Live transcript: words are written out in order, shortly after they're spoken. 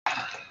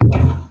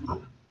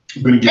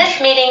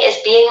This meeting is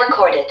being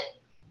recorded.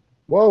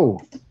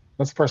 Whoa,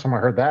 that's the first time I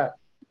heard that.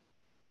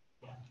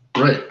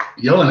 Right,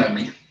 yelling at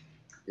me.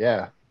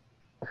 Yeah.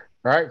 All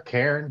right,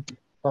 Karen,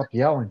 stop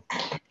yelling.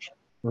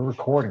 We're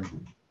recording.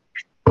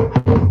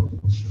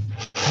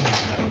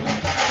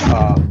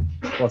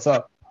 What's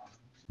up?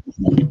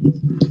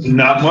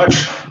 Not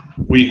much.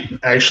 We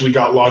actually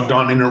got logged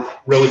on in a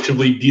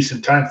relatively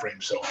decent time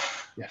frame. So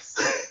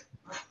Yes.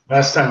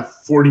 last time,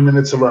 40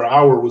 minutes of our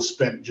hour was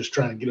spent just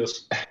trying to get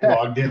us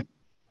logged in.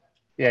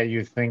 Yeah,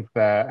 you think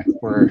that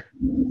we're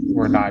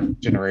not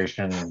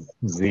Generation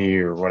Z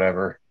or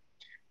whatever.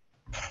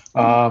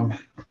 Um,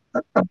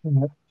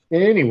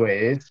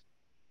 anyways,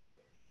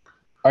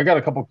 I got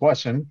a couple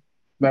questions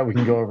that we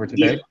can go over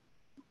Yeah, today,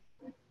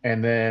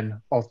 and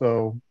then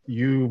also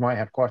you might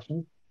have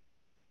questions.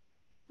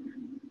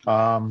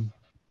 Um,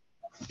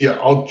 yeah.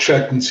 I'll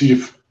check and see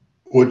if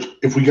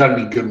we got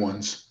any good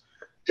ones.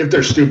 If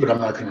they're stupid,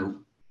 I'm not going to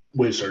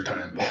waste our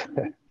time.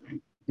 But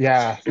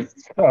yeah.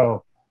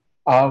 So,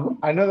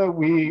 I know that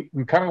we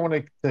kind of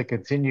want to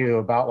continue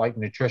about like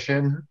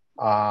nutrition,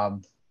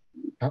 of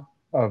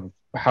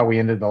how we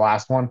ended the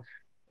last one.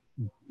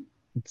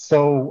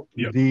 So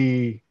yeah,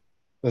 the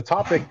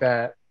topic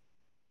that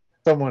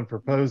someone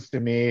proposed to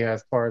me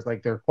as far as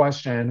like their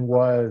question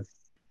was,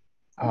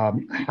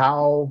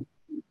 how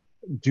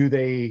do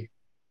they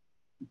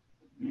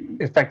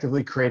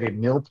effectively create a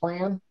meal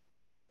plan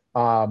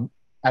um,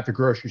 at the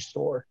grocery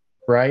store,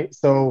 right?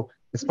 So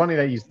it's funny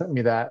that you sent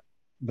me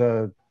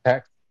the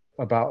text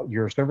about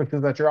your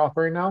services that you're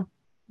offering now,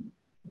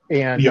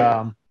 and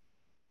yeah.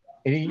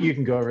 you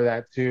can go over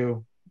that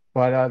too.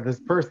 But this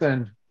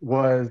person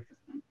was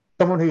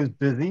someone who's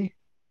busy,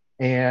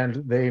 and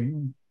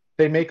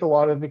they make a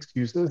lot of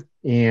excuses,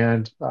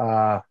 and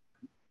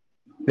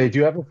they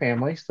do have a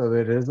family, so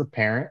that it is a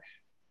parent,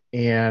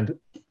 and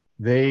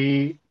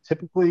they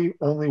typically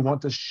only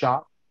want to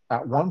shop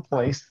at one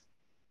place,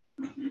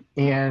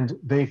 and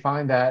they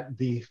find that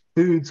the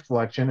food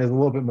selection is a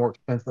little bit more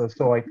expensive.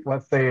 So, like,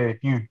 let's say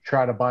if you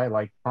try to buy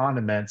like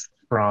condiments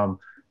from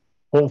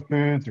Whole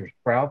Foods or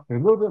Sprouts, they're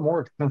a little bit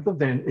more expensive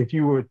than if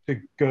you were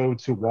to go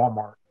to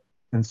Walmart.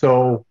 And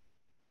so,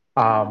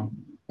 um,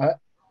 uh,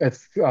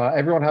 it's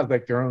everyone has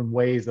like their own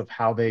ways of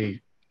how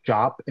they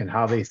shop and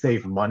how they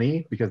save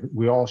money because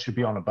we all should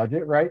be on a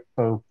budget, right?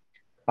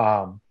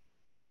 Um,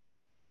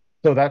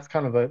 so that's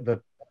kind of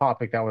the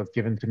topic that was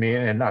given to me,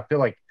 and I feel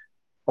like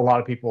a lot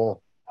of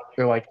people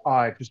they're like, oh,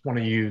 I just want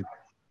to use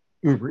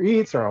Uber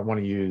Eats or I want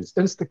to use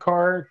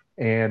Instacart,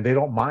 and they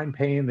don't mind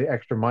paying the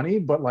extra money,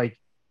 but like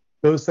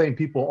those same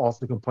people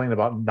also complain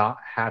about not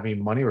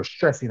having money or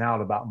stressing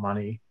out about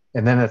money,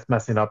 and then it's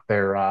messing up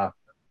their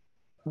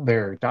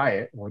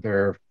diet or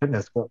their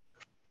fitness goals.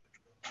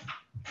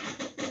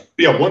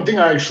 Yeah, one thing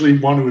I actually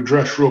want to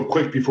address real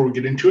quick before we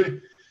get into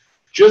it,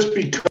 just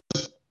because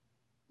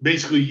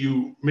basically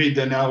you made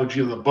the analogy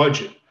of the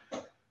budget,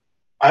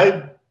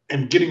 I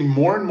am getting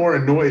more and more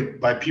annoyed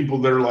by people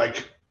that are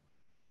like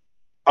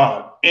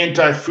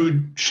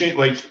anti-food shame.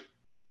 Like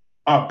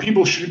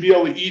people should be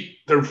able to eat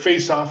their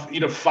face off,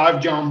 eat a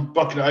 5 gallon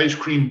bucket of ice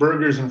cream,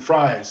 burgers, and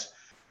fries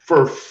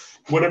for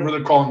whatever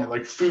they're calling it,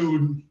 like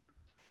food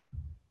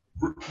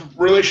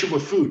relationship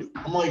with food.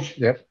 I'm like,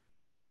 Yep.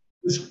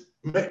 this,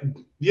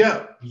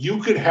 yeah,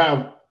 you could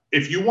have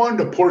if you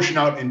wanted to portion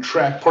out and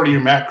track part of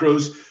your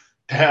macros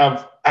to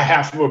have a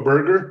half of a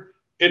burger,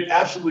 it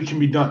absolutely can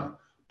be done.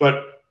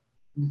 But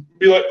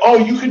be like, oh,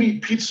 you can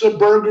eat pizza,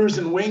 burgers,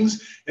 and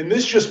wings, and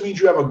this just means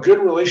you have a good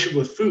relationship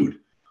with food.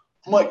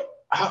 I'm like,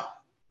 how,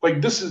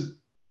 like this is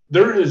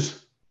there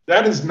is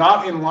that is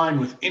not in line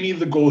with any of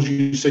the goals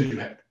you said you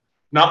had,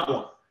 not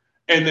one.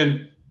 And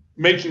then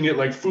making it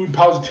like food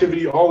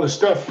positivity, all this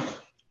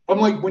stuff. I'm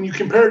like, when you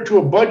compare it to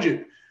a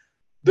budget,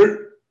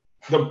 they're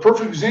the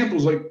perfect example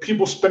is like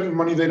people spending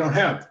money they don't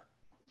have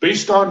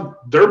based on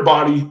their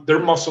body, their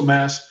muscle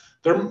mass,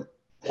 their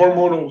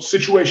hormonal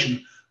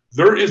situation.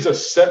 There is a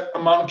set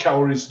amount of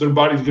calories their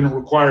body's going to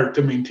require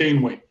to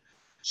maintain weight.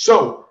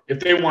 So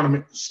if they want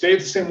to stay at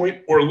the same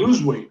weight or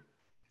lose weight,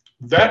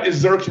 that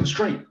is their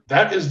constraint.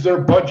 That is their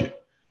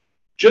budget.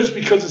 Just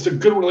because it's a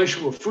good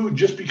relationship with food,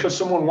 just because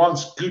someone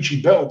wants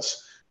Gucci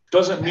belts,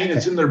 doesn't mean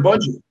it's in their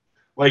budget.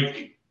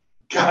 Like,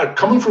 God,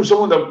 coming from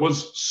someone that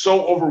was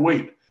so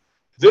overweight,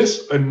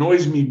 this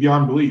annoys me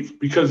beyond belief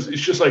because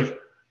it's just like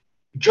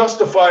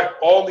justify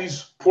all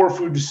these poor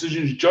food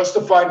decisions,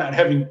 justify not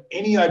having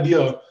any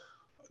idea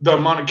the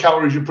amount of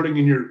calories you're putting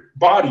in your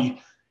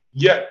body,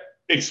 yet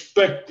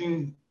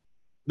expecting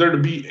there to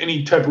be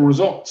any type of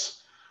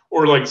results.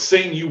 Or like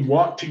saying you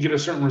want to get a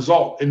certain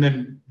result and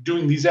then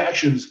doing these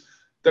actions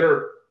that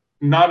are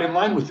not in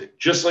line with it.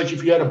 Just like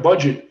if you had a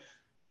budget,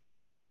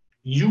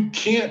 you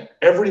can't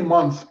every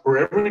month or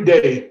every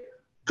day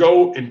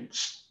go and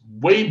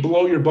way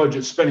below your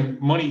budget, spending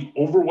money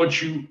over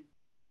what you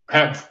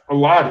have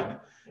allotted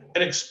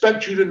and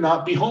expect you to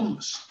not be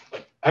homeless.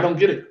 I don't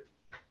get it.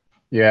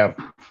 Yeah.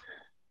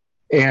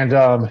 And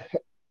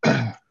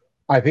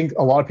I think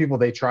a lot of people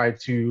they try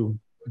to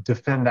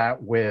defend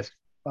that with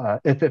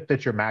if it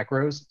fits your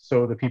macros.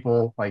 So the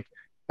people like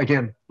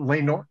again,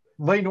 Lane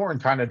Norton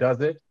kind of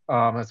does it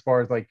as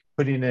far as like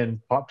putting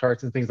in Pop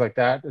Tarts and things like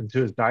that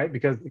into his diet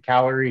because the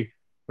calorie,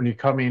 when you're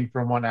coming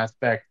from one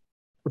aspect,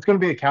 it's going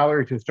to be a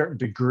calorie to a certain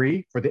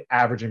degree for the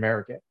average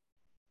American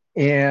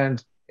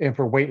and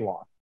for weight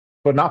loss,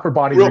 but not for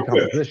body Real quick.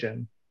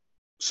 recomposition.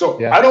 So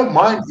Yeah. I don't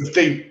mind if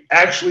they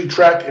actually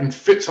track and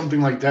fit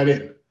something like that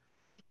in.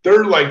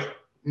 They're like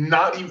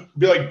not even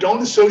be like,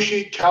 don't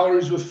associate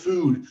calories with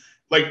food.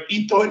 Like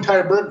eat the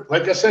entire burger.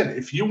 Like I said,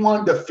 if you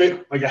wanted to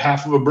fit like a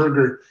half of a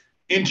burger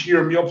into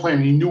your meal plan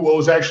and you knew what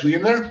was actually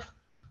in there,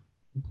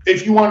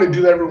 if you want to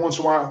do that every once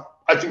in a while,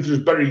 I think there's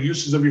better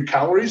uses of your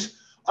calories.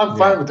 I'm Yeah.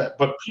 fine with that.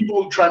 But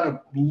people trying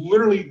to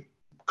literally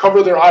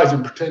cover their eyes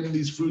and pretend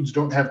these foods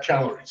don't have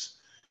calories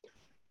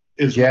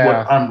is what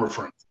Yeah. I'm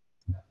referring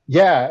to.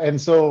 Yeah. And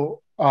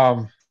so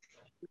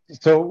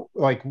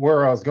like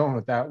where I was going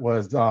with that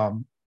was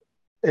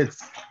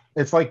it's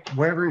it's like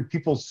whenever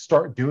people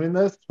start doing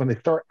this, when they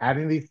start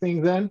adding these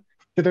things in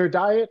to their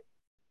diet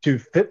to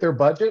fit their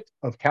budget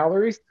of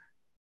calories,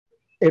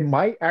 it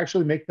might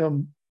actually make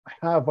them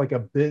have like a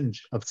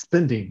binge of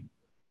spending.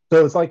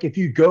 So it's like if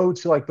you go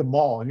to like the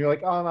mall and you're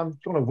like, oh, I'm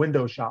going to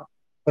window shop,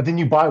 but then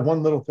you buy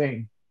one little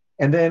thing,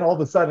 and then all of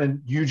a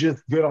sudden you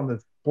just get on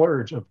this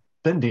splurge of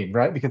spending,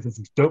 right? Because it's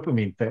this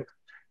dopamine fix.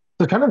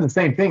 So kind of the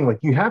same thing. Like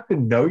you have to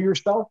know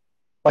yourself.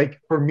 Like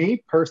for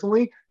me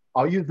personally,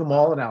 I'll use the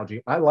mall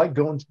analogy. I like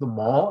going to the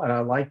mall and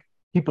I like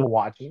people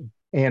watching.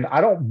 And I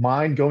don't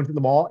mind going to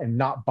the mall and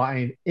not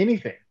buying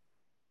anything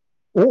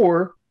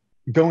or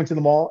going to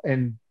the mall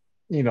and,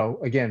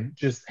 again,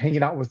 just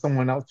hanging out with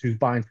someone else who's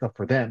buying stuff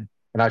for them.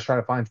 And I try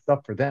to find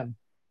stuff for them.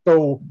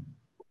 So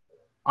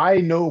I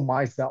know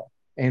myself.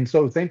 And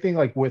so same thing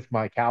like with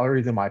my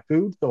calories and my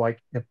food. So like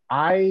if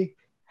I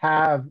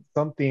have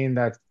something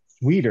that's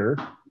sweeter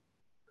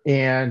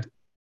and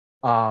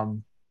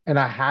and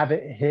I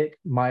haven't hit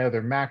my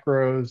other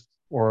macros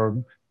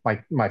or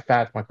my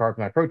fats, my carbs,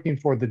 my protein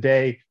for the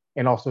day,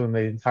 and also in the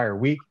entire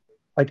week,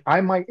 like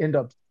I might end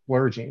up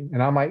splurging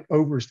and I might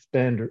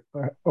overspend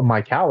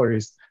my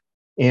calories,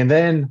 and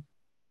then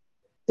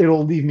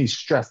it'll leave me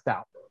stressed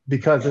out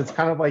because it's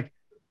kind of like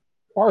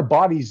our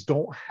bodies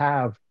don't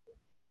have.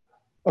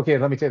 Okay,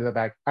 let me take that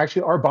back.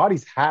 Actually, our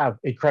bodies have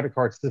a credit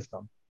card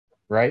system,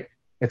 right?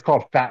 It's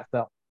called fat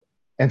cell.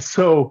 And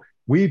so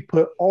we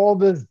put all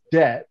this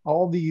debt,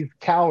 all these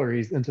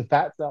calories into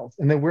fat cells.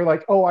 And then we're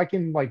like, oh, I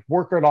can like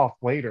work it off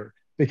later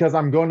because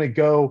I'm going to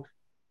go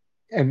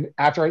and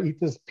after I eat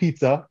this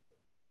pizza,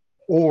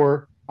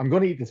 or I'm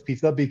going to eat this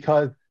pizza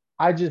because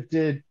I just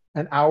did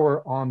an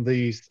hour on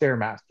the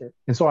Stairmaster.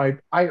 And so I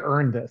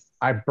earned this.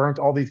 I burnt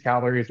all these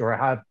calories or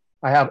I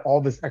have all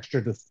this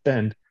extra to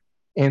spend.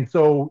 And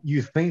so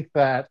you think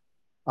that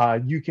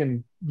you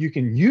can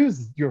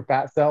use your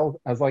fat cells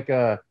as like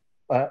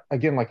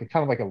again like a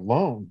kind of like a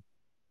loan,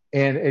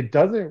 and it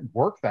doesn't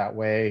work that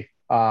way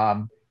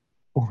for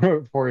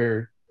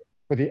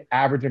the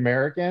average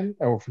American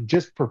or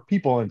just for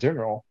people in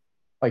general.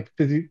 Like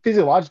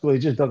physiologically, it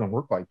just doesn't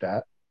work like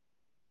that,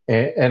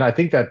 and I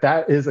think that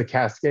that is a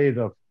cascade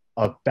of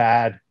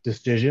bad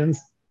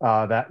decisions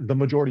that the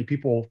majority of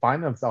people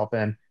find themselves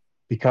in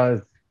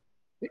because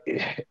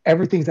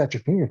everything's at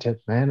your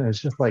fingertips, man. And it's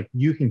just like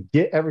you can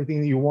get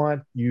everything that you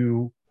want.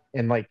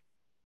 And like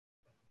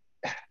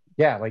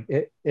yeah, like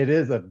it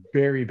is a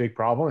very big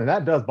problem, and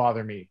that does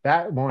bother me.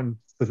 That one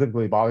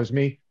specifically bothers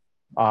me.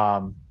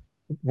 Um,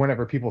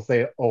 Whenever people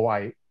say, "Oh,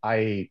 I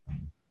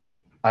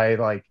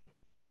like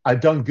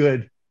I've done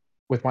good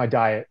with my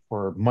diet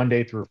for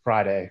Monday through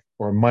Friday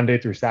or Monday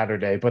through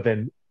Saturday," but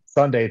then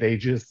Sunday they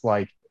just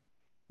like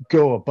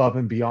go above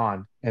and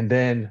beyond, and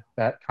then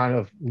that kind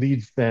of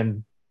leads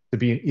them to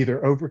being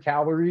either over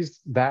calories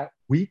that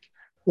week,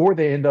 or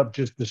they end up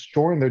just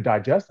destroying their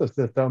digestive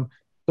system.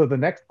 So the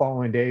next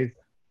following days,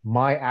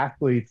 my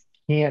athletes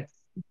can't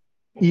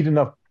eat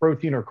enough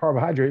protein or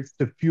carbohydrates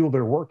to fuel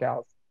their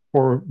workouts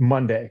for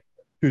Monday,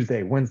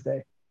 Tuesday,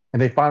 Wednesday,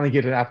 and they finally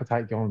get an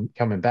appetite going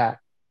coming back.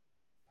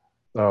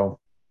 So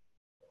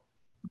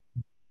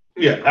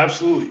Yeah,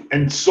 absolutely.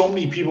 And so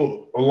many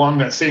people along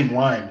that same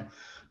line,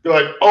 they're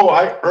like, "Oh,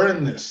 I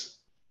earned this,"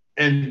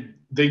 and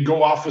they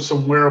go off of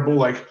some wearable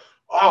like,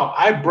 "Oh,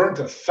 I burnt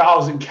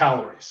 1,000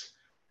 calories,"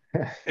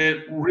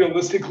 and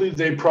realistically,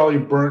 they probably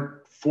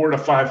burnt 400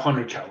 to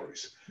 500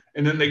 calories,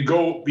 and then they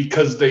go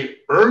because they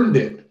earned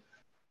it.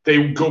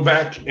 They go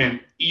back and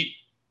eat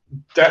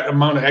that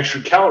amount of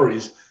extra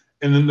calories,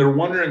 and then they're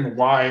wondering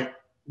why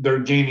they're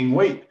gaining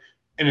weight,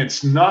 and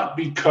it's not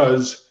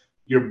because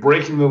you're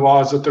breaking the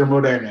laws of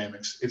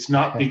thermodynamics. It's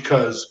not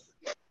because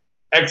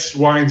X,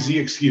 Y, and Z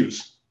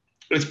excuse.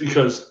 It's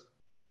because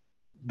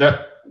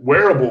that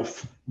wearable,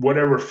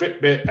 whatever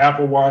Fitbit,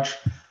 Apple Watch,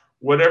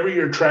 whatever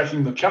you're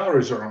tracking the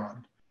calories are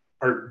on,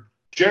 are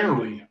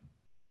generally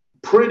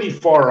pretty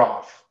far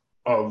off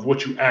of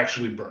what you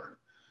actually burn.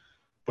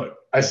 But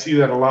I see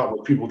that a lot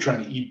with people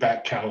trying to eat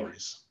back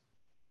calories.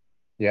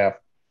 yeah,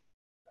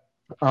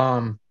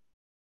 um,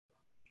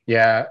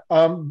 yeah.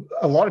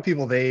 A lot of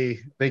people they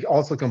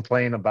also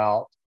complain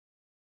about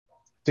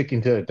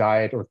sticking to a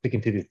diet or sticking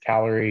to these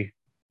calorie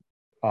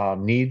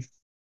needs.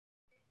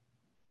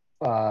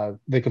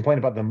 They complain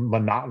about the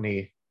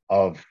monotony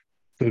of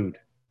food,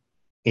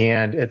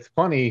 and it's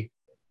funny.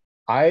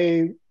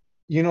 I,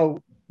 you know,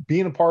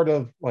 being a part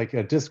of like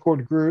a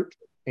Discord group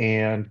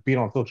and being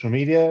on social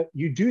media,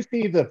 you do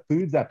see the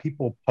foods that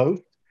people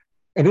post,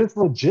 and it's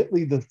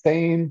legitly the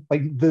same.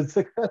 Like the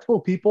successful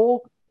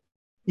people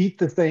eat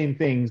the same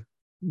things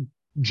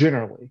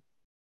generally.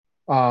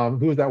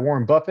 Who was that?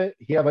 Warren Buffett.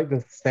 He had like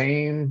the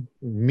same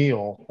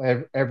meal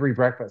every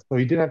breakfast, so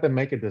he didn't have to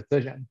make a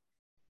decision.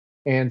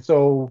 And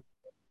so,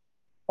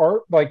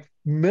 our like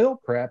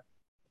meal prep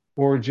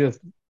or just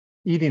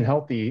eating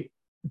healthy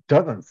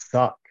doesn't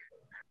suck.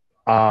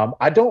 I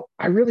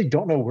really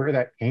don't know where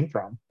that came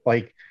from.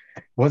 Like,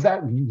 was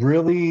that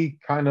really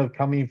kind of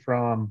coming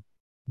from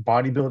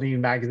bodybuilding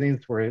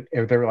magazines where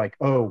they were like,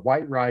 oh,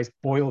 white rice,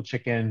 boiled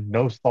chicken,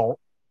 no salt?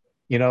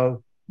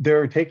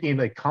 They're taking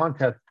a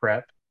contest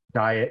prep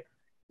diet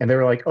and they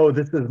were like, oh,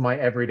 this is my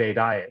everyday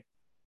diet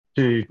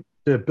to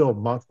build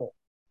muscle,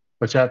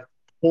 which that's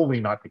totally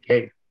not the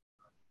case.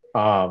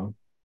 Um,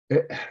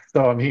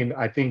 so I mean,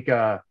 I think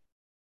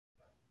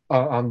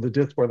on the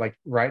Discord, like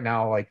right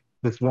now, like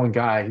this one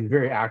guy, he's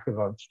very active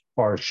as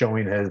far as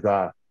showing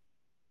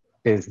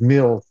his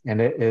meals, and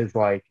it is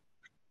like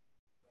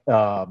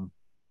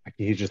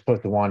he just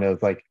posted one. It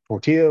was like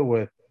tortilla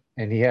with,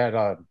 and he had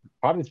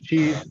cottage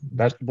cheese,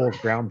 vegetables,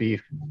 ground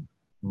beef,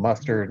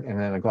 mustard, and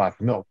then a glass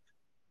of milk.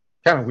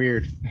 Kind of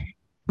weird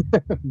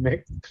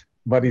mix,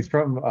 but he's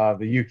from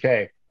the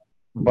UK,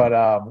 but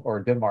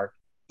or Denmark.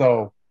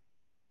 So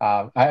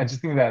I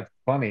just think that's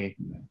funny,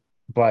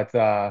 but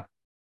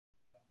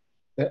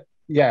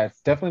yeah,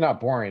 it's definitely not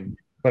boring.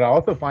 But I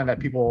also find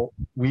that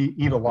we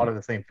eat a lot of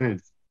the same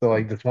foods. So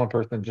like this one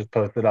person just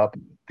posted up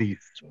the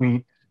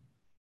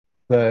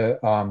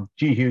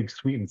G Hughes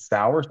sweet and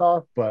sour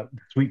sauce, but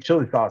sweet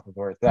chili sauce is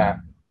where it's at.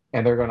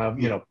 And they're gonna,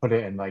 put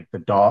it in like the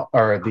dog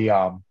or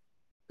the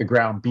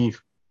ground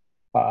beef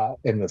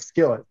in the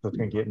skillet, so it's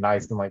gonna get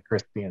nice and like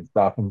crispy and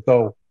stuff. And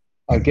so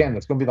again,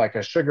 it's gonna be like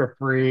a sugar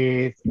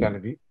free.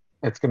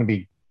 It's gonna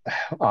be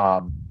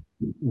um,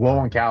 low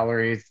on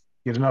calories,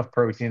 get enough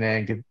protein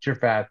in, get your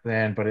fats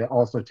in, but it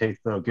also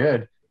tastes so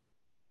good.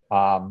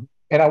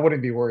 And I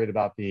wouldn't be worried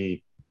about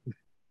the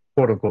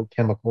quote unquote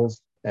chemicals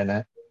in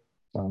it.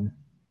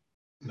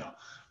 No.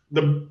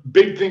 The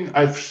big thing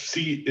I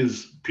see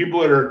is people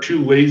that are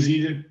too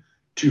lazy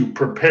to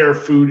prepare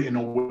food in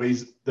a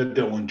ways that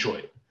they'll enjoy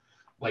it.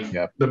 Like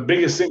Yep. the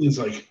biggest thing is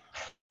like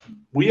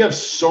we have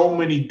so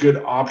many good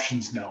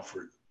options now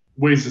for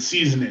ways to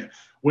season it,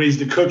 ways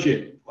to cook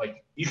it.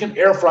 Like you can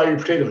air fry your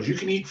potatoes. You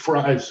can eat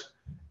fries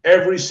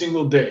every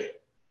single day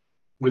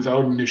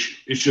without an issue.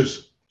 It's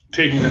just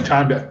taking the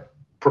time to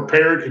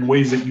prepare it in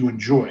ways that you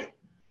enjoy.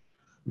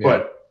 Yeah.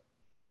 But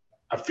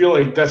I feel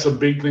like that's a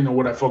big thing of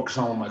what I focus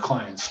on with my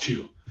clients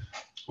too.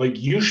 Like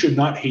you should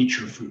not hate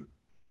your food.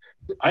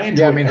 I Yeah, I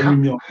enjoy mean, every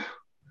meal.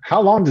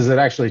 how long does it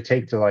actually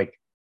take to like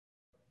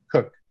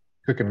cook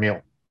cook a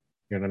meal?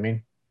 You know what I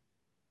mean?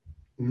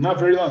 Not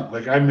very long.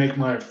 Like I make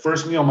my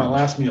first meal, my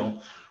last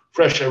meal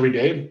fresh every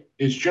day.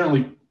 It's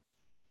generally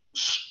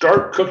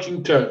start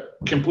cooking to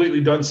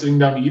completely done sitting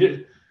down to eat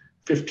it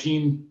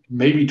 15,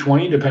 maybe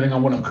 20, depending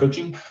on what I'm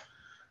cooking.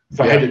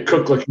 If I had Yeah, to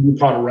cook like a new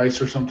pot of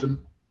rice or something.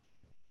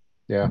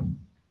 yeah.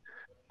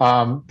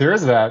 There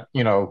is that,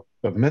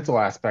 the mental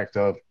aspect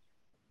of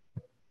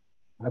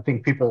I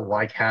think people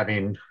like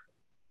having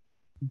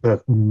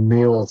the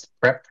meals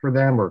prepped for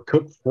them or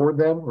cooked for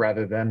them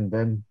rather than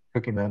them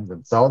cooking them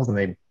themselves, and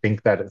they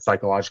think that it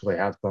psychologically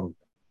has some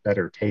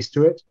better taste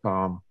to it.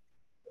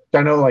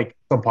 I know like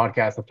some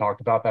podcasts have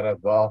talked about that as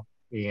well,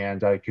 and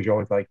because you're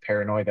always like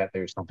paranoid that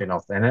there's something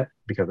else in it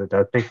because it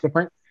does taste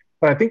different.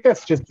 But I think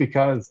that's just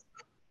because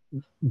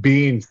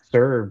being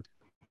served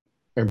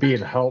and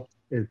being helped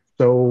is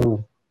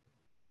so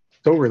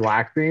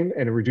relaxing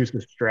and it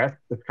reduces stress.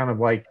 It's kind of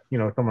like,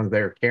 someone's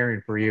there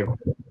caring for you.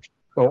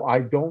 So I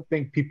don't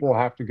think people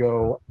have to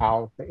go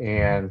out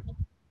and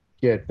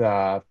get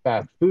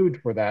fast food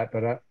for that.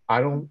 But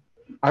I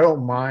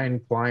don't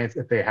mind clients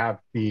if they have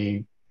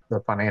the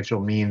financial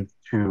means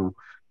to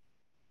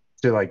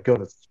like go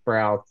to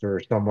Sprouts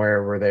or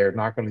somewhere where they're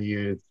not going to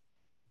use,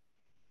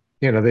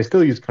 they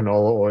still use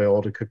canola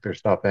oil to cook their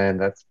stuff in.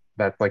 That's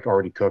like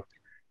already cooked,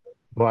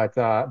 but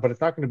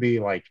it's not going to be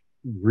like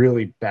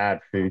really bad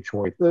food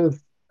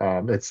choices.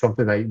 It's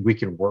something that we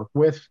can work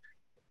with,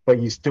 but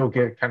you still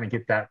get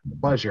that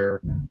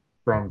pleasure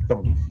from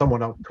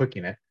someone else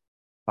cooking it.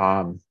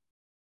 Um,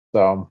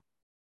 so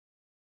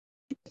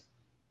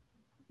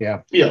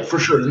yeah, Yeah, for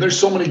sure. And there's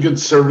so many good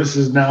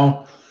services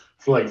now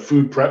for like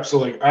food prep. So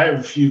like I have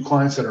a few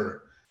clients that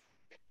are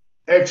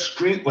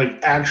extreme, like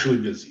actually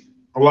busy.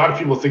 A lot of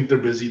people think they're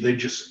busy. They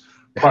just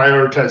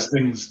prioritize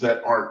things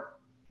that aren't,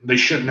 they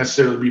shouldn't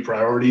necessarily be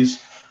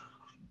priorities,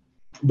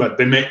 but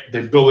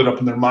they build it up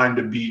in their mind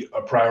to be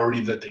a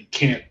priority that they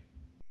can't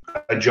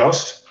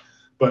adjust.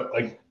 But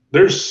like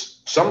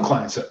there's some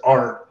clients that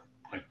are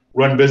like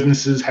run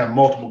businesses, have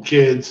multiple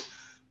kids,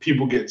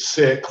 people get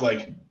sick,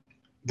 like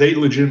they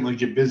legitimately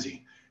get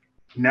busy.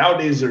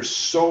 nowadays there's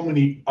so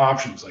many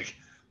options. Like,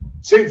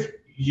 say if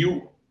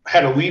you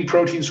had a lean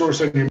protein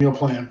source on your meal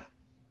plan,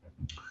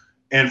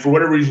 and for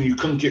whatever reason you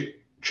couldn't get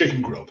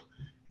chicken grilled,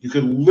 you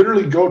could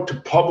literally go to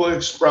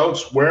Publix,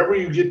 Sprouts, wherever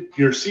you get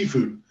your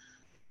seafood,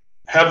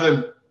 have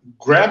them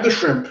grab the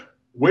shrimp,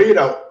 weigh it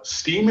out,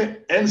 steam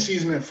it, and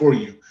season it for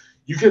you.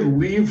 You can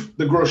leave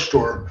the grocery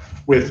store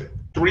with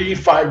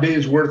 3-5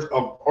 days worth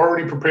of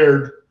already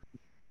prepared,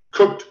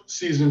 cooked,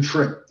 seasoned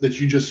shrimp that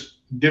you just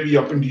divvy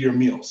up into your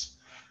meals.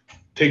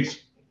 Takes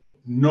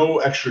no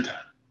extra time.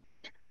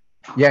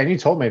 Yeah, and you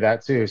told me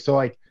that too.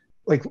 So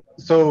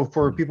so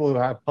for people who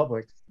have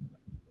Publix,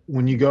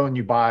 when you go and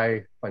you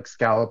buy like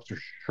scallops or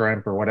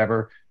shrimp or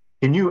whatever,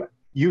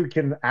 you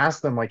can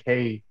ask them like,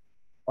 hey,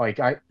 like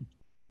I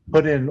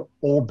put in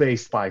Old Bay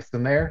spice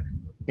in there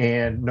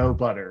and no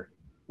butter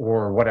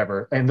or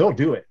whatever, and they'll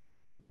do it.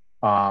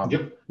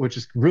 Yep. Which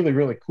is really,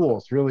 really cool.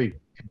 It's really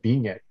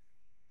convenient.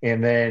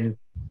 And then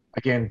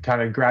again,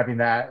 kind of grabbing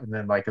that and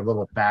then like a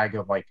little bag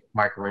of like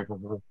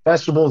microwavable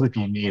vegetables if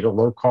you need a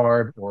low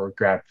carb, or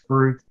grab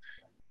fruit.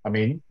 I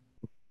mean,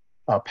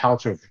 a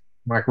pouch of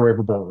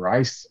microwavable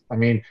rice. I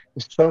mean,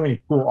 there's so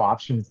many cool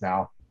options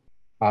now.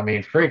 I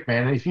mean, freak,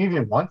 man, if you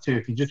even want to,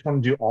 if you just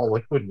want to do all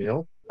liquid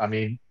milk, I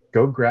mean,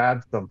 go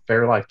grab some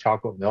Fairlife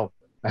chocolate milk.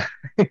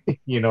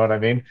 You know what I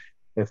mean?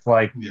 It's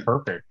like Yeah.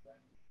 perfect.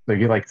 So you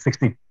get like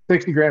 60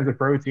 grams of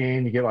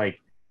protein, you get like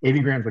 80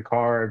 grams of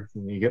carbs,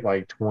 and you get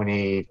like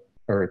 20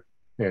 or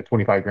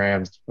 25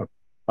 grams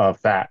of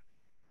fat.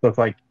 So it's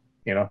like,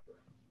 you know,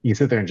 you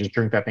sit there and just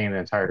drink that thing in an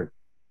entire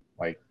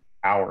like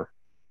hour.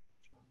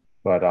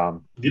 But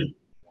Yeah.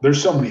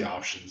 There's so many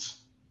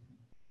options.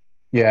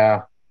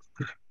 yeah.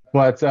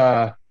 But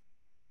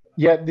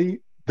yeah, the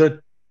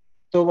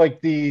so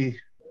like the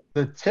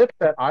tip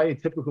that I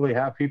typically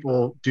have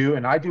people do,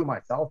 and I do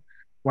myself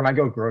when I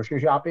go grocery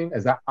shopping,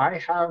 is that I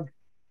have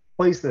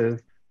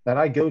places that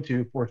I go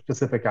to for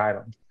specific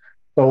items.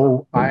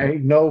 So I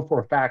know for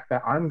a fact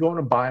that I'm going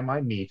to buy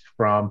my meat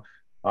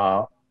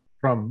uh,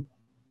 from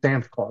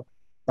Sam's Club.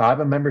 So I have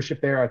a membership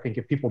there. I think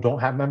if people don't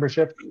have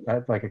memberships,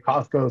 like a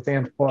Costco,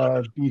 Sam's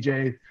Club,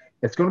 BJ's,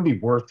 it's going to be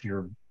worth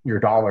your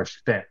dollar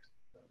spent.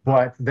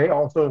 But they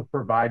also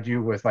provide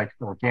you with like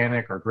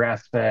organic or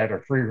grass fed or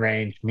free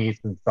range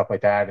meats and stuff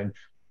like that. And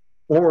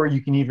or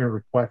you can even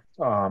request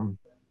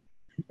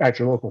at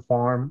your local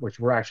farm, which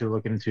we're actually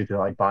looking into, to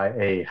like buy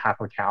a half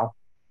a cow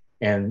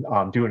and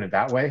doing it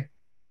that way.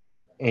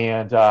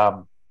 And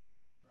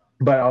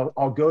but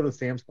I'll go to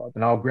Sam's Club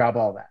and I'll grab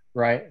all that,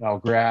 right? And I'll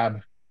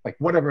grab like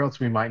whatever else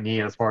we might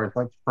need as far as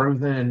like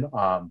frozen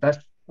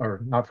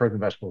or not frozen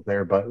vegetables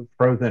there, but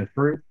frozen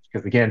fruits.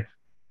 Because again,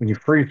 when you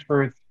freeze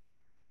fruits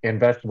and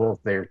vegetables,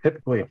 they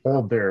typically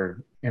hold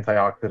their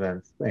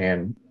antioxidants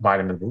and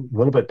vitamins a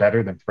little bit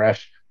better than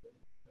fresh.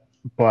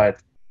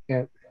 But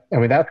yeah, I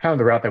mean, that's kind of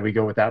the route that we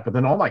go with that. But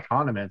then all my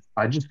condiments,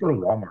 I just go to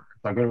Walmart.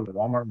 So I go to the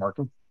Walmart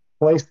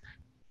marketplace,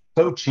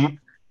 so cheap.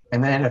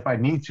 And then if I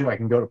need to, I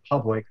can go to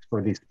Publix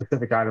for these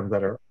specific items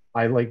that are,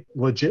 I like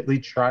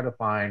legitly try to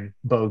find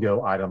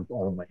BOGO items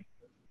only.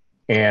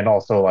 And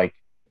also like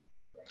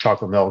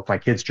chocolate milk. My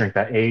kids drink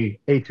that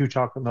A2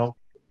 chocolate milk,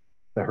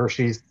 the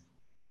Hershey's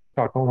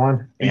chocolate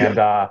one. Yeah. And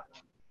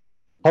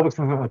Publix is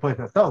the only place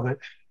that sells it.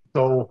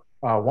 So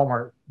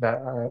Walmart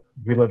that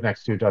we live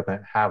next to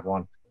doesn't have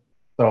one.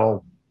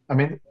 So, I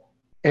mean,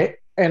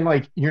 and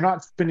like you're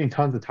not spending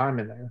tons of time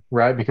in there,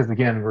 right? Because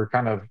again, we're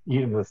kind of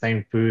eating the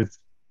same foods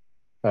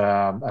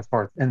as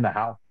far as in the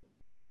house.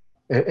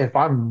 If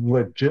I'm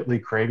legitly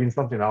craving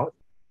something else,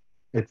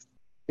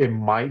 it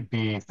might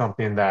be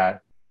something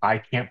that I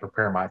can't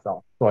prepare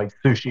myself. So like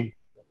sushi,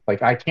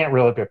 like I can't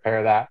really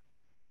prepare that.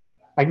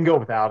 I can go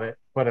without it,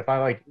 but if I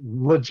like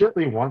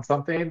legitly want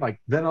something,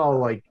 like then I'll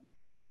like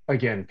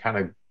again kind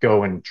of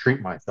go and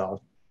treat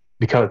myself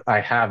because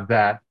I have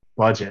that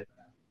budget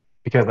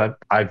because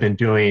I've been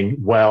doing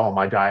well on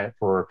my diet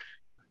for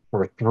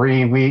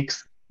 3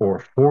 weeks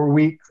or 4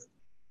 weeks,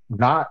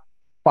 not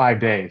 5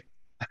 days.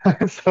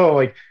 So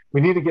like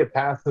we need to get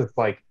past this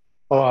like,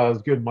 oh, I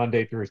was good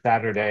Monday through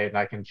Saturday and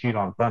I can cheat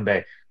on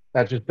Sunday.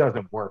 That just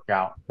doesn't work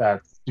out.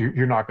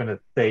 You're not going to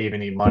save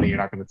any money. You're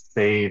not going to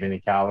save any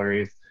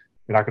calories.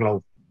 You're not going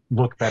to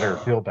look better,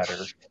 feel better.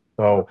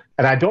 So,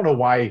 and I don't know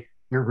why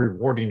you're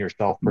rewarding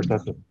yourself for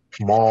such a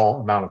small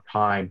amount of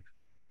time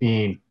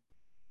being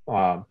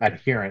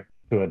adherent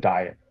to a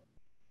diet.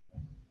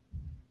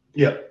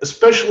 Yeah,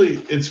 especially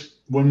it's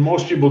when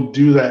most people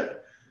do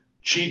that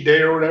cheat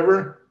day or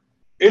whatever.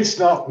 It's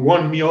not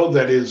one meal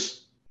that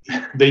is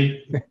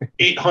they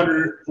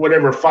 800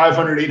 whatever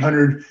 500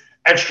 800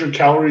 extra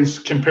calories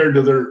compared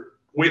to their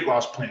weight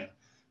loss plan.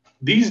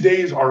 These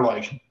days are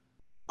like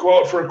go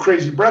out for a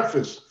crazy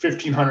breakfast,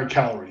 1500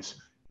 calories,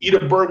 eat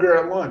a burger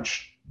at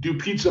lunch, do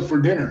pizza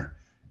for dinner.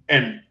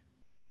 And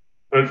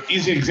an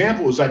easy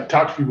example is I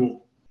talk to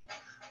people,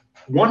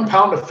 1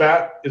 pound of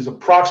fat is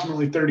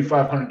approximately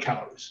 3,500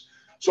 calories.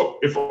 So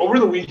if over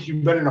the week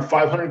you've been in a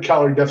 500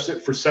 calorie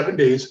deficit for 7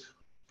 days,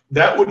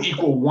 that would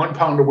equal 1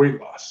 pound of weight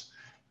loss.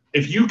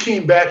 If you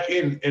came back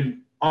in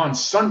and on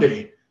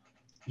Sunday,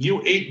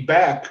 you ate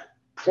back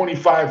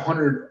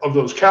 2,500 of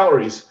those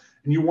calories,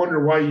 and you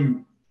wonder why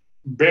you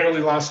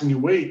barely lost any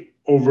weight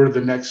over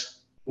the next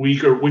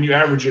week, or when you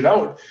average it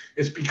out,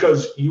 it's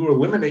because you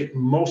eliminate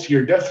most of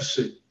your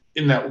deficit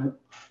in the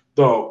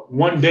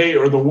one day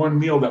or the one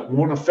meal that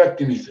won't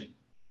affect anything.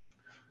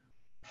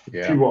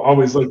 Yeah. People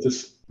always like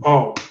this,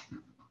 oh,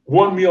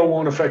 one meal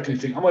won't affect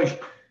anything. I'm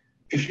like,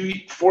 if you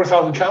eat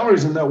 4,000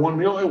 calories in that one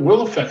meal, it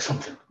will affect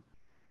something.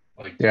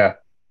 Like, Yeah.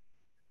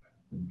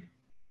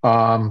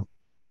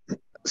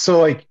 So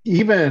like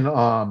even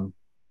on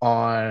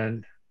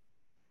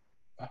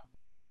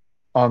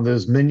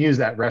those menus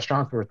at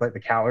restaurants where it's like the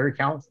calorie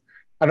counts,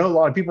 I know a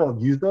lot of people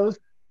have used those,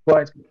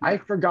 but I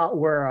forgot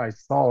where I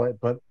saw it,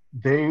 but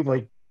they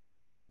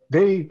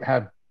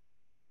have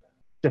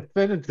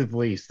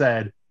definitively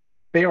said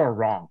they are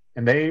wrong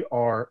and they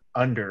are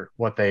under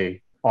what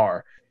they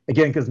are.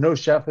 Again, because no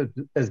chef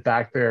is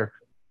back there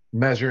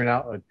measuring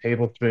out a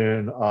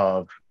tablespoon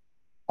of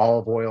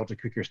olive oil to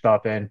cook your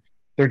stuff in.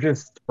 They're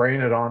just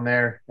spraying it on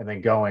there and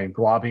then going,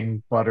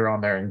 globbing butter on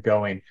there and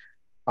going.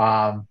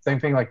 Same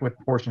thing like with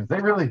portions. They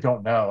really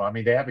don't know. I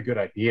mean, they have a good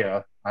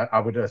idea. I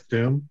would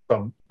assume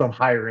some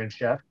higher end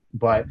chef,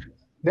 but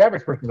the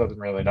average person doesn't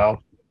really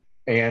know.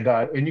 And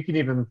you can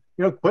even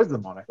quiz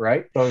them on it,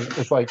 right? So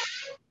it's like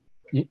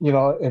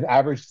an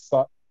average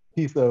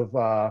piece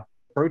of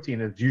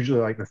protein is usually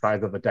like the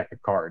size of a deck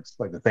of cards,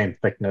 like the same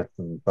thickness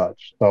and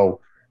such.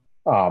 So,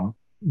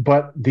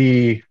 but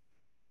the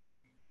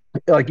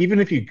like even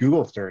if you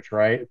Google search,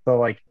 right? So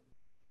like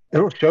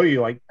it'll show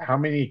you like how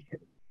many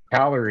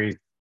calories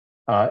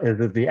is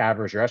at the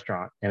average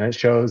restaurant, and it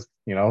shows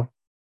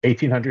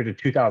 1,800 to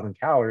 2,000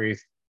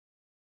 calories,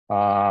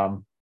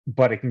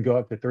 but it can go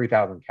up to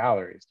 3,000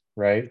 calories,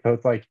 right? So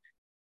it's like,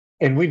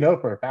 and we know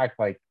for a fact,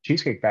 like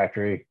Cheesecake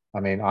Factory. I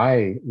mean,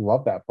 I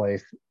love that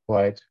place,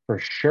 but for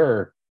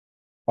sure,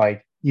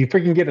 like you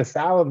freaking get a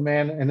salad,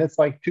 man, and it's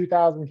like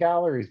 2,000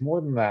 calories, more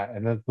than that,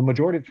 and the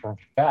majority is from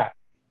fat,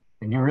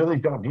 and you really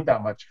don't need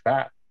that much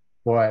fat.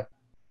 But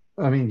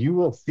I mean, you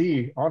will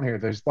see on here,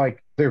 there's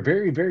like they're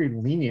very, very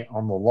lenient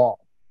on the law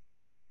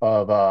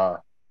of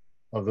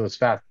those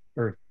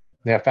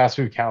they have fast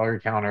food calorie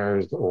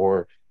counters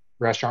or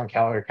restaurant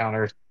calorie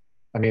counters.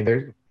 I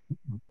mean,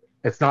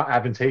 it's not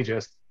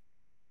advantageous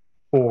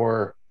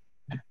for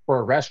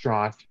a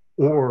restaurant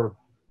or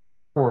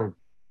for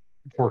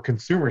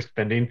consumer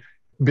spending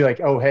to be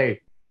like, oh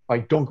hey,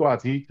 like don't go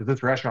out to eat to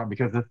this restaurant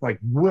because it's like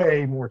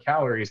way more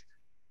calories.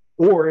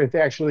 Or if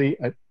they actually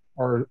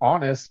are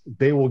honest,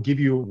 they will give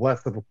you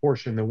less of a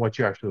portion than what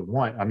you actually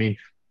want. I mean,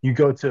 you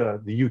go to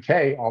the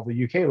UK, all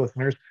the UK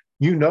listeners,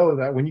 you know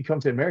that when you come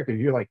to America,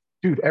 you're like,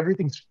 dude,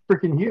 everything's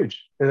freaking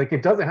huge. Like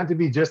it doesn't have to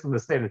be just in the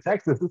state of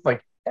Texas. It's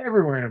like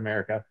everywhere in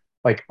America.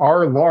 Like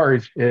our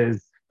large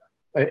is,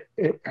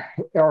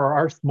 or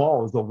our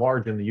small is the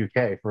large in the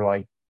UK for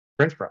like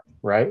French fries,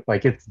 right?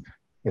 Like it's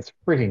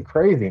freaking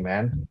crazy,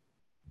 man.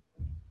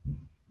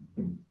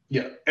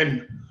 yeah,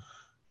 and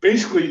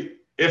basically,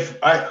 if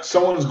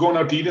someone's going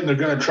out to eat and they're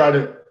going to try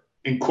to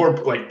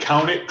incorporate, like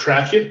count it,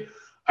 track it,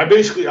 I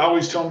basically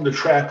always tell them to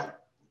track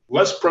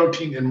less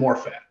protein and more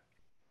fat,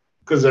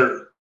 because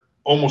they're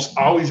almost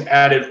always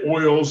added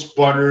oils,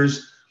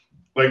 butters.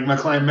 Like my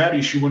client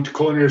Maddie, she went to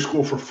culinary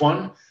school for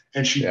fun,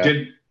 and she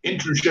did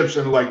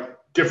internships and like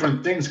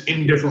different things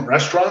in different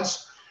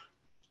restaurants.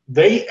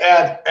 They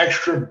add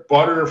extra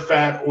butter,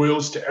 fat,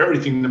 oils to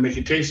everything to make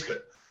it taste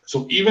good.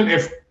 So even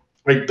if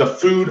like the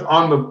food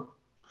on the,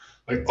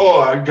 like, oh,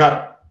 I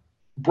got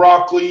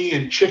broccoli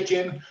and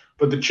chicken,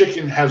 but the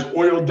chicken has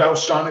oil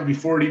doused on it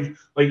before it even,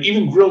 like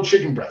even grilled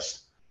chicken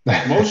breast.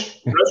 Most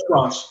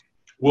restaurants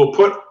will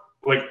put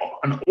like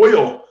an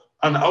oil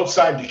on the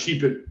outside to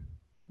keep it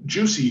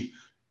juicy.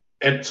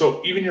 And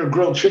so even your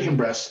grilled chicken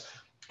breast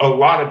a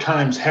lot of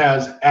times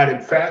has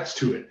added fats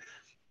to it.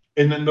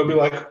 And then they'll be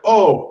like,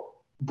 oh,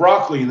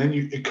 broccoli. And then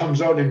it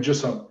comes out in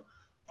just a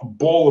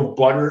bowl of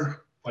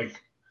butter.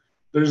 Like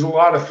there's a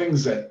lot of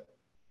things that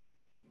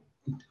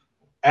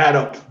add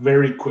up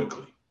very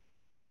quickly.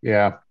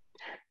 Yeah.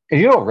 And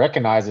you don't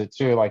recognize it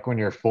too. Like when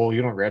you're full,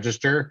 you don't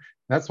register.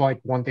 That's like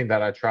one thing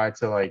that I try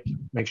to like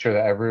make sure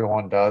that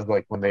everyone does,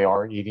 like when they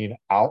are eating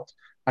out.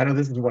 I know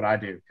this is what I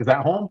do because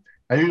at home,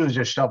 I usually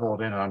just shovel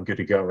it in and I'm good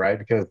to go, right?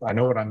 Because I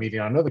know what I'm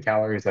eating. I know the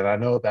calories and I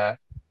know that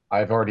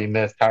I've already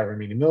missed however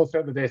many meals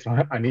throughout the day.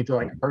 So I need to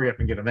like hurry up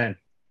and get them in.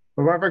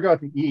 But whenever I go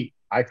out to eat,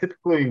 I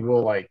typically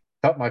will like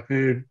cut my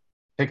food,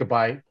 take a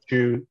bite,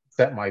 chew,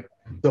 set my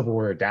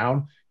silverware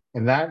down,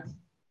 and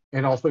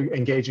also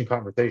engage in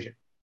conversation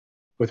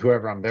with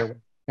whoever I'm there with.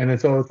 And then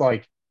so it's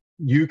like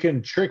you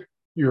can trick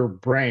your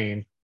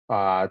brain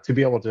to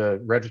be able to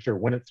register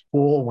when it's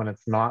full, when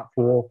it's not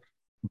full,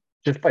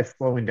 just by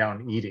slowing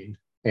down eating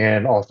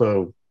and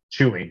also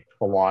chewing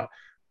a lot,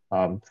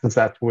 since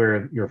that's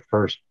where your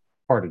first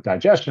part of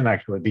digestion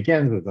actually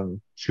begins, is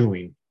in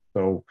chewing.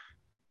 So,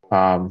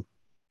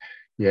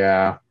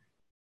 yeah.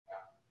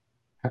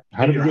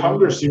 How And did we your get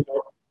hunger on?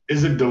 signal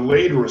is a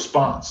delayed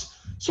response.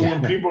 So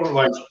when Yeah. people are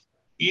like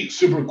eat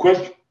super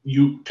quick,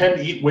 you tend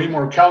to eat way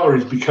more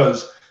calories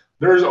because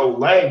there's a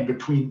lag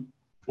between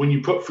when you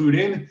put food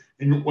in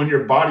and when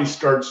your body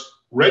starts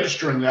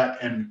registering that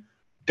and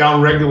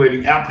down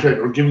regulating appetite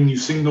or giving you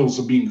signals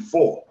of being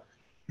full.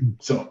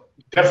 So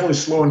definitely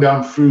slowing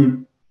down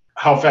food,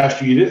 how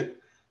fast you eat it.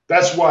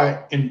 That's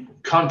why in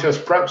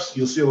contest preps,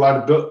 you'll see a lot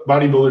of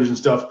bodybuilders and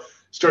stuff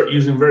start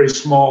using very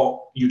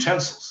small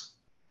utensils.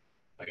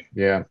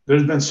 Yeah.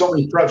 There's been so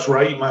many preps where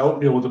I eat my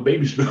oatmeal with a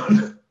baby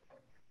spoon.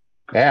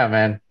 Yeah,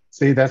 man.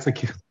 See, that's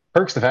the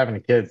perks of having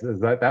kids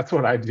is that's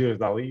what I do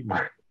is I'll eat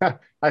my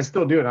I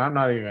still do it. I'm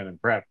not even in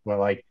prep, but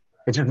like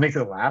it just makes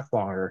it last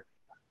longer.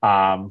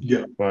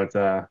 Yeah. But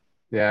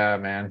yeah,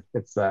 man,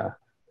 it's I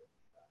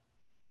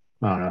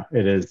don't know.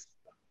 It is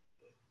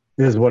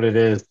what it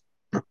is.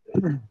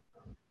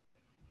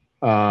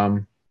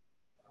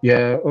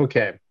 Yeah,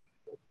 okay.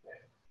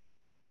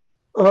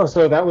 Oh,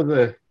 so that was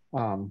a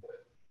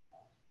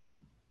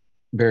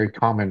very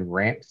common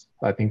rant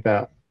I think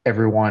that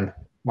everyone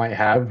might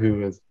have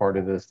who is part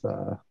of this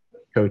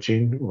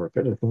coaching or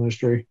fitness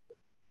industry.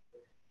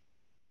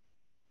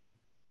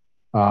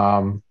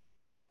 Um,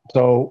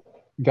 so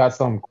got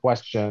some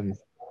questions.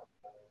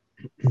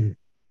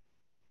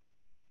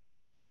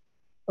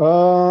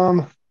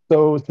 Um,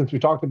 so since we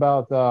talked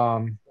about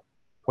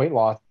weight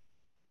loss,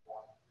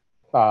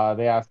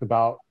 they asked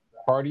about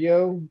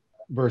cardio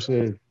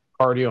versus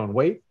cardio and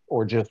weight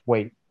or just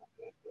weight.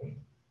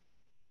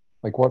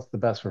 Like what's the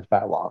best for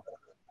fat loss?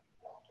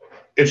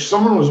 If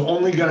someone was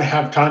only going to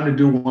have time to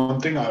do one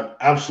thing, I would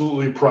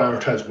absolutely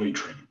prioritize weight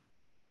training.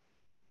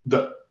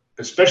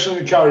 Especially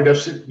in the calorie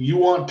deficit, you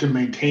want to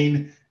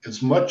maintain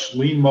as much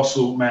lean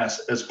muscle mass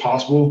as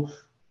possible.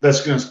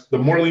 The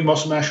more lean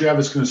muscle mass you have,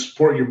 it's going to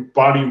support your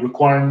body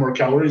requiring more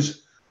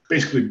calories,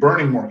 basically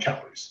burning more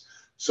calories.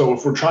 So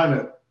if we're trying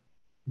to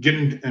get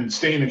in and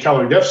stay in a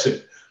calorie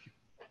deficit,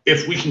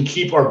 if we can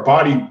keep our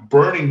body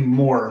burning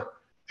more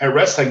at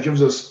rest, that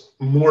gives us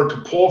more to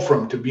pull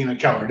from to be in a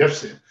calorie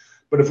deficit.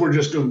 But if we're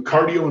just doing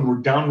cardio and we're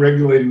down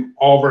regulating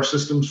all of our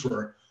systems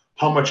for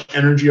how much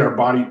energy our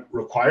body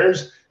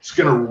requires, it's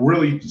going to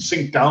really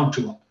sink down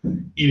to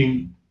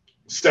eating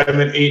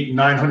 700, 800,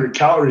 900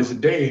 calories a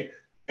day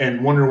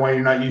and wonder why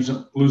you're not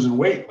losing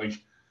weight. Like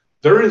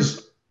there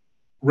is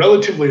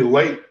relatively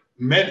light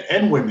men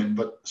and women,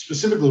 but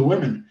specifically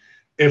women.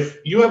 If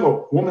you have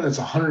a woman that's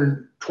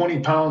 120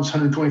 pounds,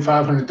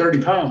 125,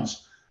 130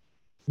 pounds,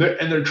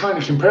 and they're trying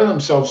to compare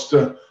themselves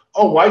to,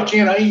 oh, why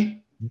can't I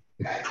eat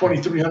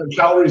 2,300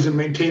 calories and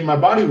maintain my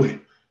body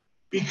weight?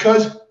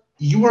 Because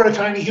you are a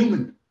tiny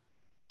human.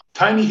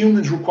 Tiny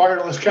humans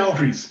require less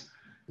calories.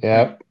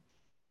 Yeah.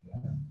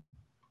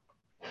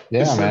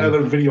 This is Man.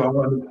 another video I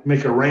want to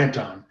make a rant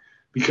on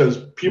because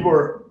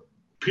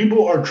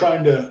people are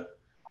trying to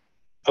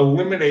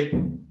eliminate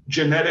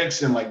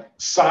genetics and like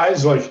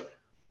size. Like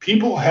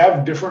people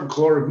have different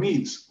caloric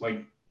needs.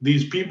 Like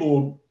these people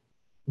will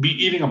be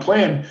eating a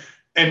plan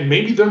and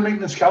maybe their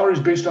maintenance calories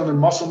based on their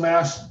muscle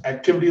mass,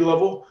 activity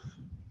level.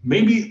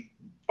 Maybe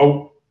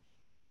a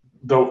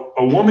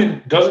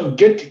woman doesn't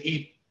get to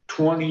eat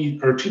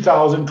 20 or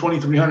 2,000,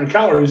 2,300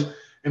 calories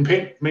and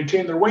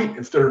maintain their weight.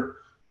 If they're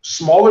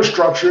smaller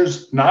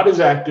structures, not as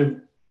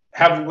active,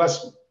 have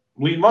less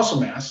lean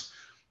muscle mass.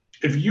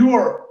 If you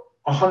are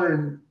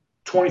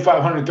 125,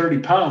 130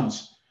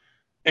 pounds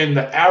and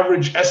the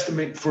average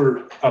estimate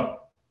for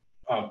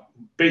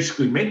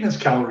basically maintenance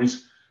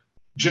calories,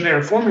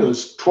 generic formula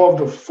is 12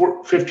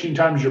 to 15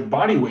 times your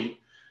body weight,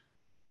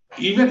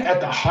 even at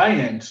the high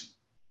end,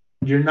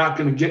 you're not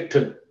going to get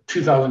to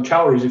 2,000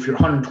 calories if you're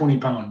 120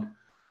 pound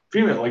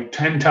female. Like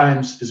 10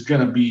 times is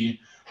going to be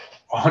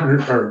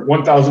 100 or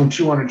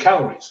 1,200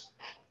 calories.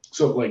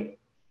 So like,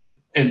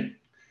 and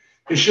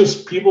it's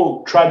just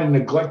people try to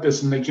neglect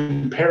this and they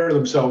compare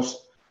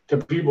themselves to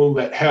people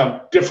that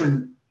have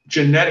different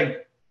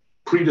genetic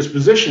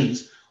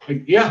predispositions.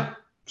 Like, yeah,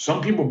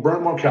 some people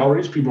burn more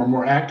calories, people are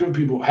more active,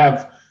 people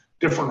have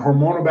different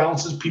hormonal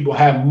balances, people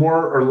have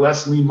more or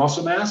less lean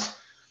muscle mass.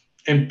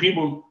 And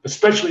people,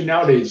 especially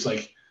nowadays,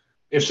 like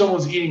if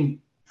someone's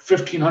eating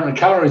 1,500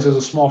 calories as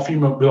a small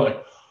female, be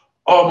like,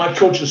 oh, my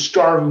coach is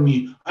starving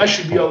me. I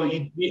should be able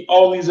to eat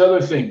all these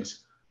other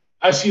things.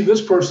 I see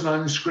this person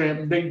on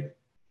Instagram, they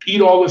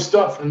eat all this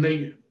stuff and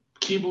they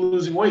keep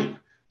losing weight.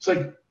 It's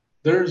like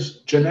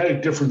there's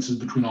genetic differences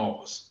between all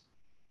of us.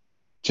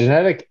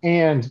 Genetic,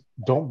 and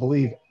don't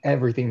believe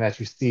everything that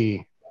you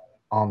see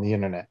on the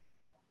internet.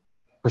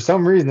 For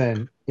some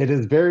reason, it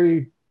is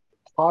very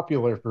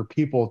popular for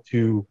people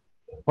to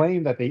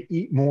claim that they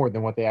eat more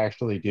than what they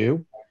actually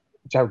do,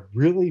 which I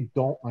really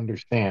don't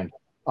understand.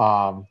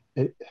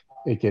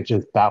 It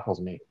just baffles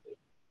me.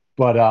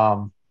 But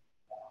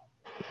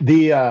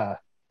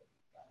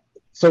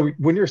so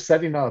when you're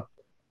setting up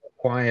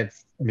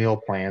clients' meal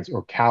plans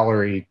or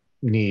calorie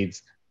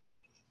needs,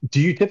 do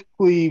you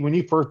typically, when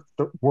you first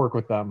work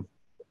with them,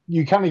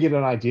 you kind of get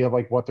an idea of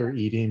like what they're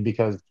eating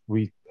because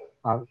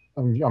I'm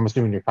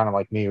assuming you're kind of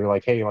like me. You're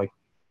like, hey, like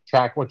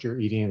track what you're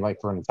eating like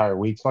for an entire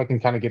week, so I can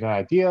kind of get an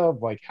idea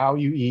of like how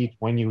you eat,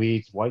 when you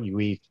eat, what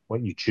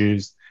you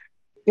choose.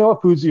 You know,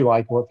 what foods you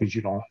like, what foods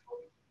you don't.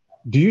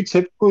 Do you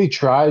typically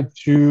try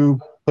to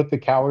put the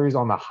calories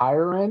on the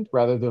higher end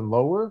rather than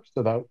lower,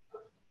 so that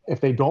if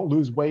they don't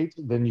lose weight,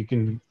 then you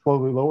can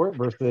slowly lower it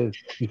versus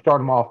you start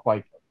them off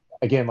like,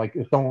 again, like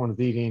if someone's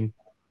eating,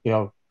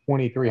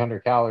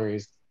 2,300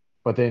 calories,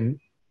 but then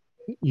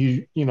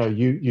you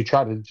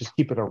try to just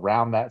keep it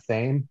around that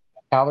same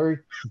calorie,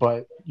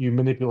 but you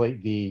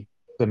manipulate the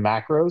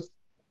macros.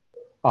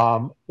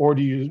 Or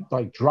do you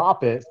like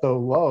drop it so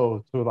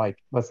low to like,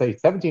 let's say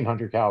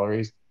 1,700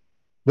 calories?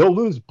 They'll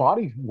lose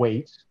body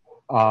weight,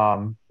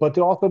 but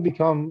they'll also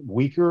become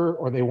weaker,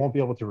 or they won't be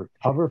able to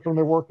recover from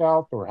their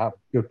workouts or have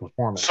good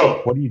performance.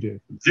 So what do you do?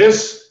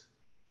 this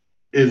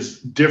is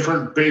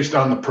different based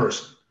on the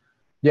person.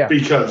 Yeah.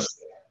 Because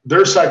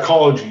their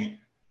psychology,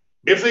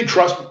 if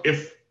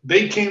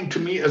they came to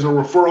me as a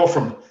referral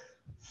from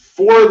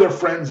 4 of their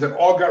friends that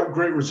all got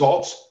great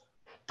results,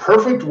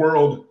 perfect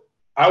world,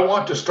 I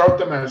want to start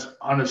them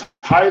on as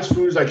high as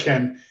food as I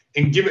can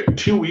and give it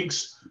 2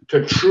 weeks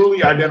to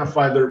truly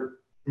identify their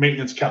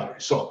maintenance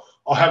calories. So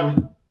I'll have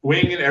them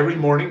weighing in every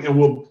morning, and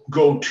we'll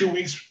go 2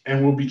 weeks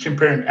and we'll be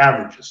comparing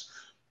averages.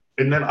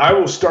 And then I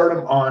will start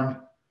them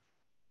on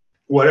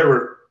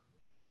whatever,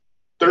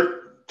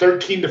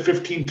 13 to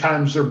 15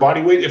 times their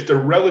body weight if they're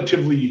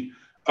relatively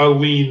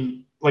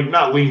lean, like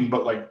not lean,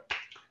 but like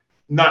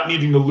not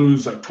needing to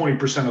lose like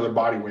 20% of their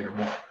body weight or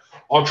more.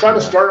 I'll try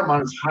to start them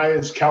on as high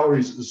as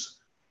calories as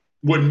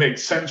would make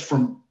sense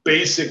from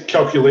basic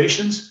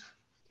calculations.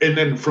 And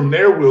then from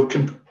there, we'll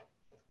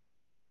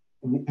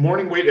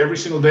morning weight every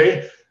single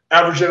day,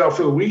 average that out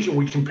for the week, and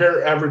we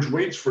compare average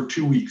weights for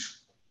 2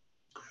 weeks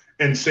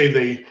and say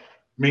they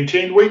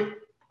maintained weight.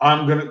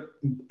 I'm going to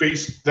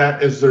base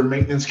that as their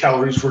maintenance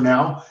calories for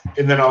now,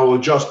 and then I'll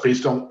adjust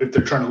based on if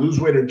they're trying to lose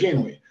weight or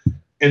gain weight.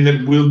 And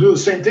then we'll do the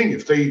same thing.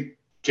 If they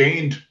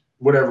gained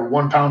whatever,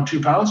 1 pound,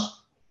 2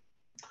 pounds,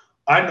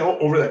 I know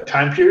over that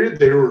time period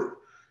they were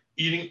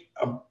eating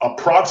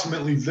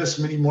approximately this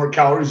many more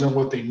calories than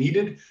what they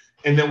needed,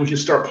 and then we can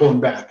start pulling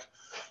back.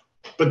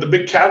 But the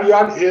big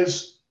caveat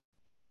is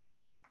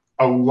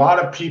a lot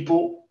of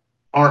people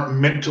aren't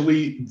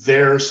mentally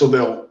there, so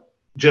they'll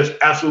just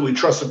absolutely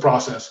trust the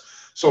process.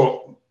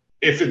 So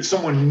if it's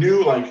someone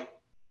new, like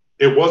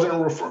it wasn't a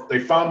referral, they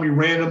found me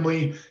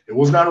randomly, it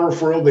was not a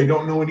referral, they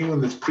don't know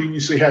anyone that's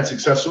previously had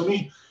success with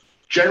me,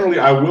 generally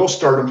I will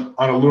start them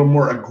on a little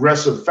more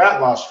aggressive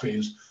fat loss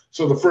phase.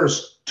 So the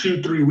first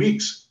 2-3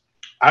 weeks,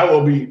 I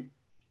will be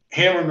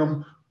hammering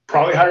them,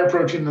 probably higher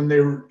protein than they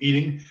were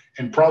eating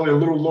and probably a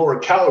little lower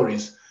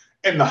calories.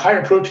 And the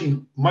higher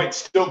protein might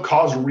still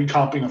cause a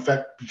recomping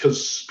effect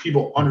because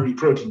people undereat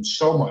protein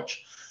so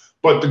much.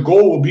 But the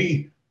goal will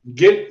be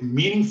get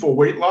meaningful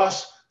weight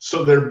loss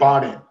so they're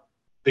bought in.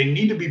 They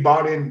need to be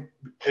bought in.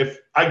 If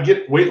I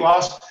get weight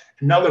loss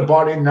and now they're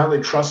bought in, now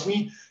they trust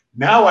me,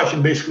 now I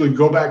can basically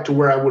go back to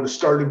where I would have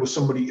started with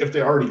somebody if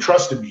they already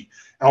trusted me.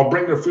 And I'll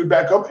bring their food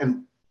back up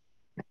and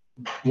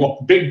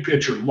big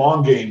picture,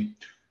 long game,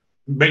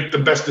 make the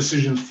best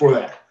decisions for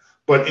that.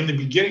 But in the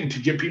beginning, to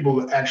get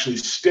people to actually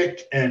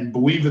stick and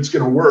believe it's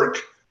going to work,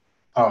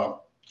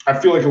 I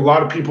feel like a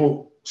lot of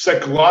people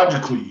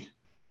psychologically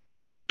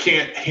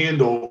can't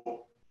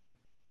handle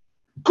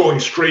going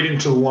straight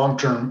into the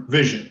long-term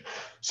vision.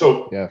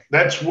 So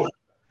that's what,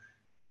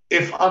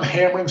 if I'm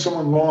hammering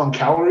someone low on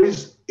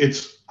calories,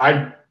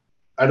 I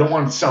don't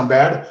want it to sound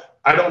bad.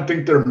 I don't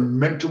think they're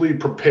mentally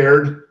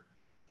prepared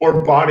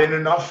or bought in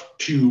enough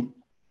to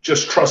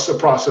just trust the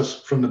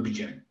process from the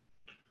beginning.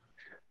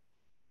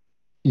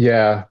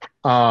 Yeah.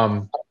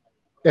 And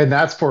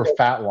that's for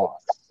fat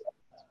loss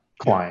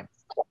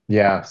clients.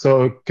 Yeah.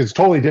 So, because it's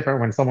totally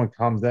different when someone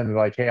comes in and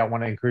like, hey, I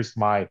want to increase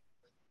my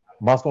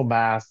muscle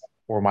mass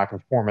or my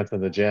performance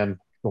in the gym.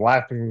 The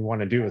last thing we want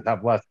to do is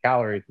have less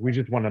calories. We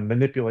just want to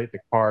manipulate the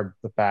carbs,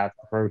 the fats,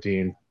 the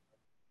protein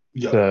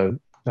to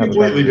have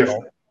completely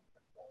different.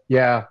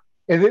 Yeah.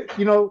 And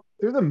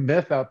there's a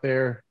myth out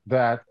there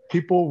that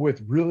people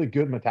with really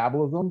good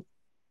metabolism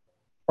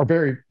are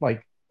very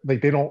like they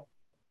don't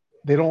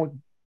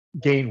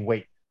gain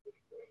weight.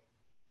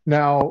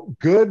 Now,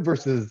 good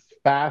versus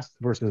fast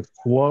versus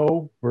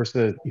slow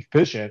versus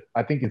efficient,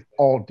 I think it's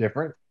all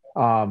different.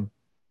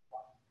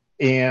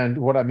 And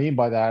what I mean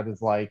by that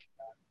is like,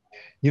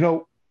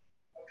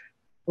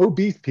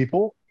 obese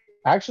people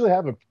actually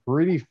have a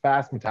pretty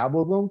fast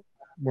metabolism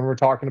when we're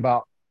talking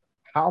about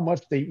how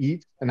much they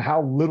eat and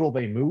how little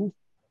they move.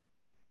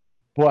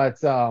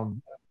 But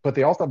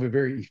they also have a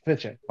very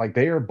efficient, like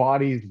their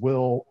bodies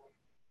will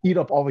eat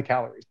up all the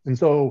calories. And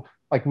so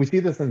like we see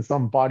this in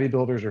some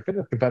bodybuilders or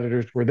fitness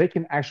competitors where they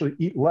can actually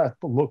eat less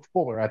but look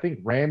fuller. I think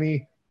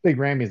Big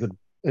Ramy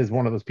is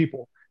one of those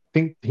people. I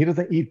think he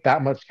doesn't eat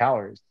that much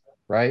calories,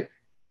 right?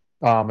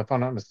 If I'm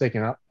not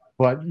mistaken.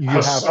 But you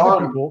have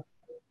other people,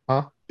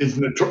 huh?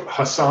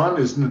 Hassan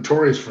is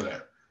notorious for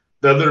that.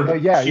 The other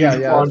yeah,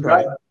 that's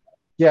right.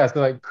 Yeah,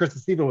 so like Chris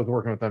Aceto was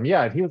working with them.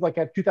 Yeah, and he was like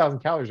at 2,000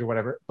 calories or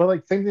whatever. But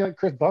like same thing like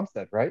Chris Bump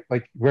said, right?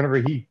 Like whenever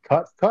he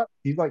cuts,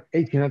 he's like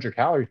 1,800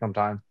 calories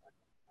sometimes.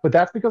 But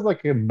that's because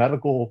like a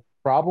medical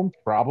problem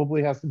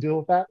probably has to deal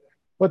with that.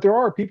 But there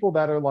are people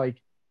that are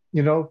like,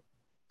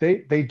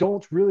 they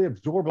don't really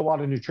absorb a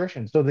lot of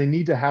nutrition, so they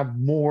need to have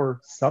more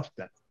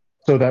substance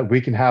so that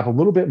we can have a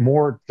little bit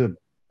more to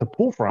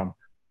pull from.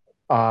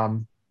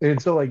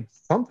 And so like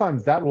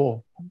sometimes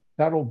that'll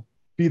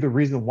be the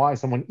reason why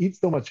someone eats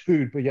so much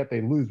food but yet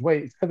they lose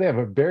weight. It's because they have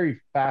a very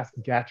fast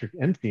gastric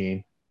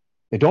emptying.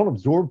 They don't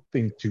absorb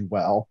things too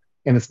well,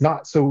 and it's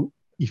not so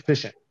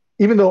efficient.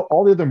 Even though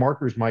all the other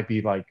markers might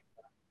be like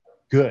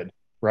good,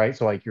 right?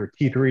 So like your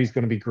T3 is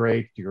going to be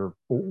great, your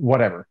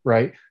whatever,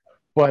 right?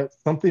 But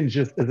something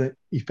just isn't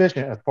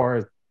efficient as far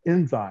as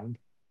enzymes.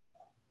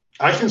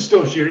 I can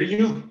still hear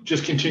you.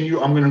 Just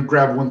continue. I'm going to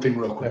grab one thing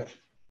real quick.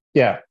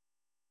 Yeah,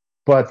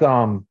 but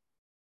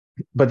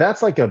but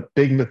that's like a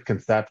big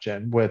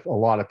misconception with a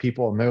lot of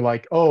people, and they're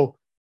like, oh,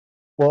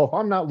 well, if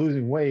I'm not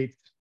losing weight,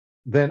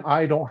 then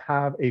I don't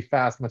have a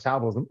fast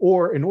metabolism,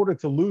 or in order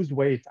to lose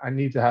weight, I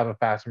need to have a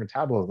faster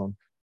metabolism.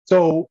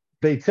 So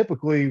they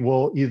typically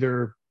will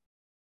either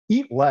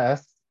eat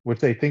less, which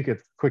they think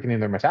it's quickening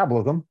their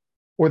metabolism,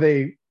 or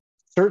they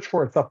search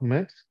for a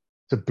supplement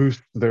to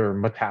boost their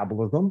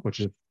metabolism, which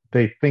is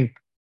they think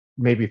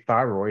maybe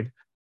thyroid,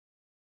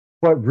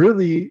 but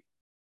really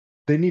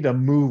they need to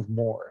move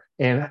more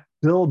and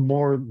build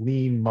more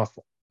lean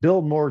muscle,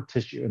 build more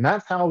tissue. And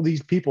that's how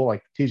these people,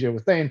 like TJ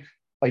was saying,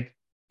 like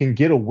can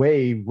get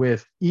away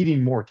with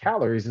eating more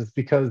calories, is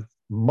because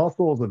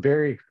muscle is a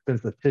very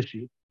expensive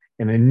tissue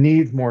and it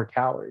needs more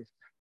calories.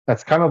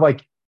 That's kind of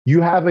like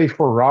you have a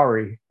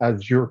Ferrari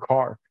as your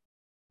car.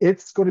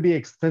 It's going to be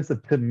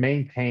expensive to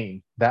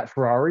maintain that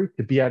Ferrari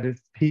to be at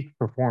its peak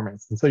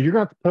performance. And so you're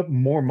going to have to put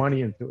more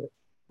money into it.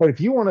 But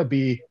if you want to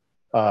be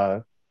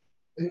a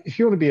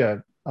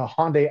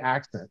Hyundai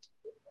Accent,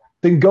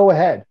 then go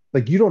ahead.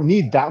 Like you don't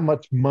need that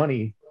much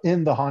money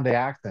in the Hyundai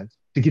Accent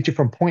to get you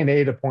from point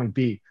A to point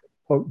B.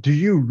 But do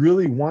you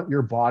really want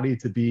your body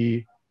to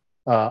be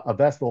a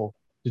vessel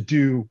to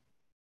do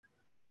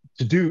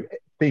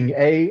thing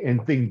A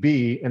and thing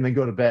B and then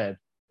go to bed?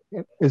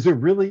 Is there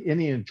really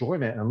any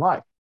enjoyment in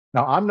life?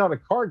 Now, I'm not a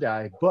car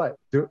guy, but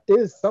there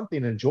is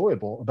something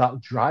enjoyable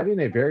about driving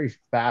a very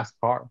fast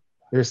car.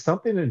 There's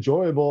something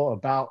enjoyable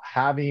about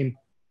having,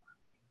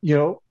 you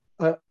know,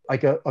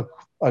 like a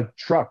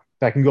truck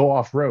that can go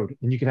off road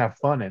and you can have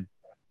fun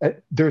in.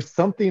 There's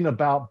something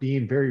about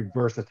being very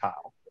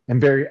versatile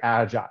and very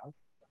agile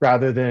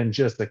rather than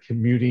just a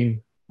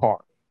commuting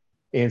car.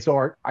 And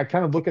so I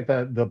kind of look at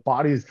the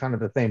body as kind of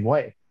the same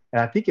way.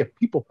 And I think if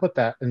people put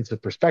that into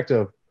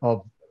perspective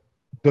of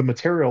the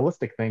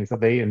materialistic things that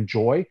they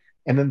enjoy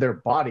and then their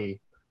body,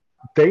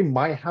 they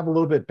might have a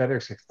little bit better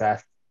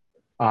success.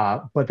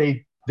 But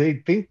they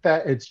think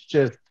that it's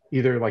just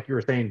either, like you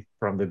were saying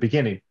from the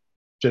beginning,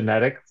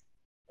 genetics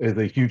is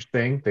a huge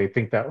thing. They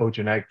think that, oh,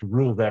 genetics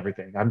rules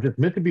everything. I'm just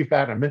meant to be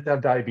fat. I'm meant to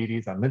have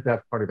diabetes. I'm meant to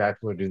have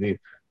cardiovascular disease.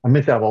 I'm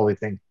meant to have all these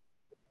things.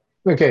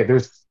 Okay,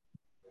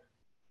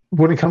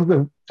 when it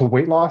comes to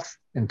weight loss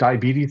and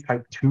diabetes,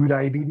 type 2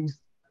 diabetes,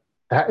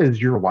 that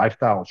is your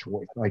lifestyle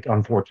choice, like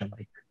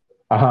unfortunately.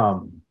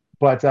 Um,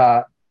 but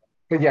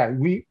yeah,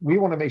 we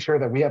want to make sure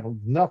that we have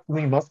enough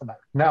lean muscle mass.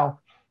 Now,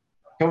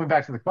 going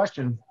back to the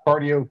question,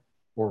 cardio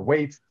or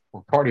weights,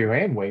 or cardio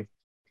and weights,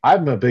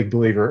 I'm a big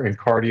believer in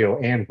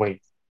cardio and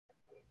weights.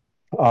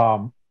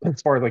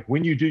 As far as like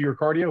when you do your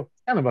cardio,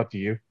 it's kind of up to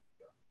you.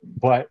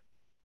 But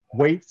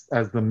weights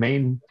as the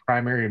main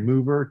primary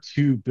mover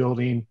to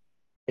building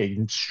a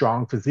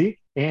strong physique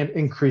and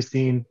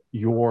increasing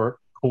your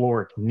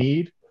caloric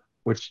need,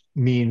 which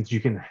means you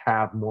can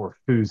have more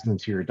foods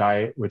into your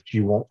diet, which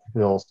you won't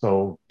feel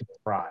so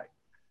deprived.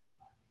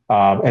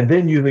 And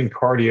then using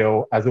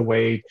cardio as a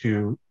way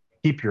to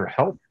keep your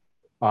health,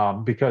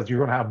 because you're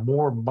going to have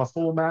more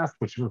muscle mass,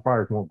 which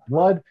requires more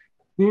blood.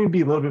 You need to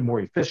be a little bit more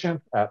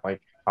efficient at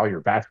like how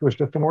your vascular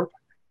system works.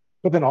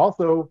 But then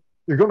also,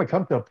 you're going to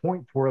come to a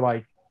point where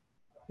like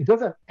it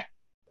doesn't.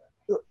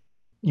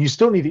 You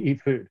still need to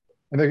eat food,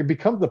 and there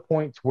becomes a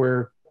point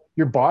where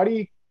your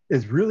body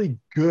is really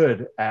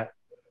good at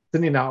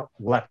sending out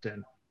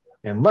leptin,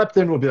 and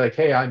leptin will be like,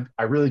 hey,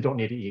 I really don't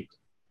need to eat,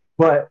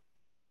 but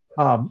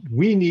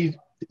we need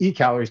to eat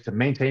calories to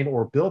maintain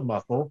or build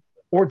muscle,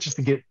 or just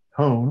to get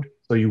toned.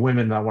 So you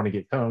women that want to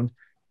get toned,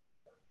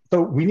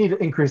 so we need to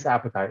increase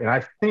appetite. And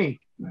I think,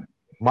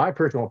 my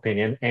personal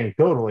opinion,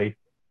 anecdotally,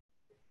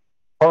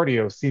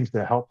 cardio seems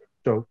to help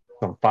stoke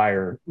some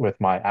fire with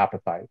my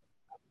appetite.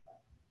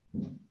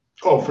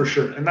 Oh, for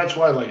sure. And that's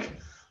why, like,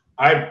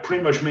 I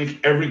pretty much make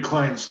every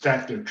client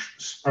stack their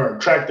or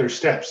track their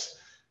steps,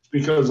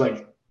 because,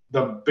 like,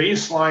 the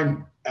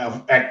baseline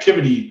of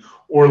activity,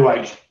 or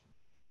like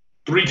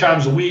 3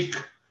 times a week,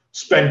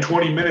 spend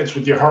 20 minutes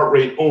with your heart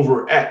rate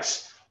over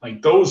X.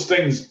 Like, those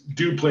things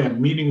do play a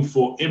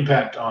meaningful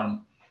impact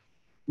on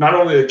not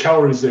only the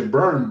calories they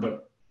burn,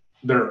 but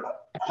their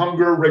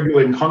hunger,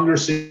 regulating hunger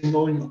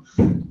signaling,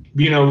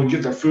 being able to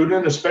get their food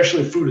in,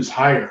 especially if food is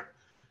higher.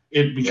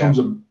 It becomes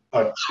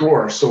a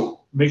chore.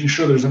 So making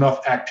sure there's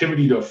enough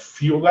activity to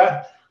fuel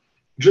that.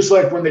 Just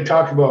like when they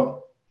talk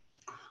about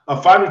a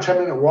 5 to 10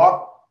 minute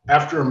walk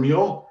after a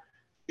meal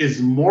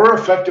is more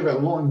effective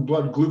at lowering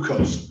blood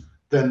glucose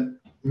than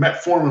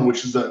metformin,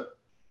 which is the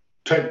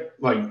type,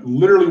 like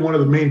literally one of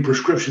the main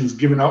prescriptions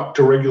given out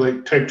to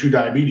regulate type 2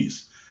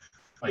 diabetes.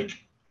 Like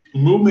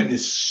movement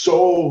is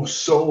so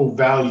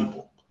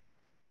valuable.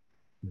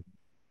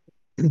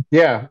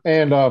 Yeah,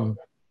 and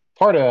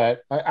part of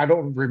that, I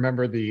don't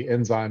remember the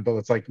enzyme, but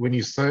it's like when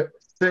you sit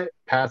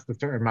past a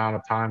certain amount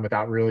of time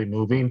without really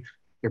moving,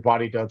 your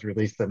body does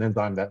release an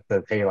enzyme that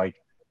says, hey, like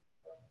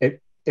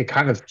it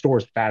kind of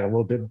stores fat a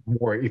little bit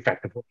more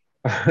effectively,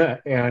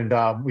 and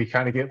we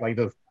kind of get like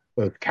those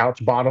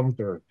couch bottoms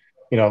or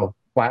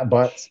flat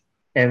butts,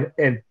 and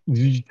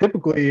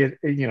typically it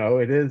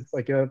is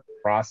like a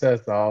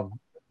process of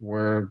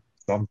where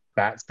some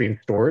fat's being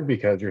stored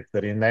because you're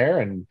sitting there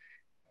and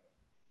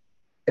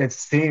it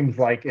seems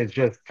like it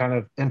just kind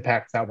of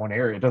impacts that one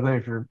area. It doesn't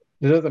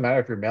matter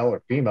if you're male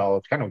or female.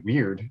 It's kind of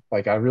weird.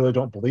 Like I really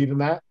don't believe in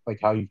that. Like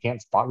how you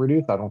can't spot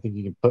reduce. I don't think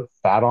you can put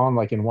fat on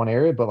like in one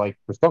area, but like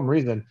for some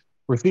reason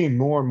we're seeing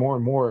more and more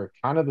and more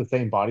kind of the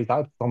same body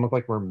types. It's almost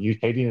like we're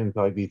mutating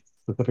into like these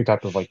specific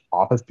type of like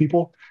office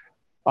people,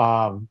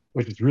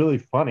 which is really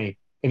funny.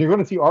 And you're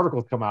going to see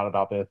articles come out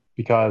about this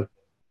because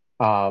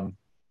um,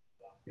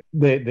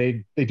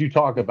 they do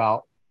talk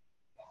about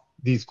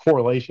these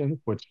correlations,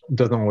 which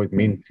doesn't always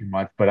mean too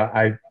much, but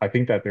I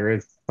think that there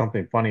is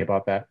something funny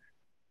about that.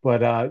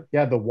 But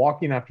yeah, the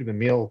walking after the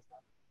meal,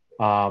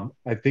 I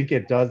think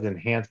it does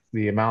enhance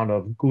the amount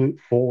of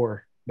GLUT4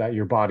 that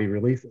your body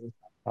releases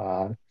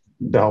uh,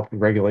 to help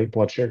regulate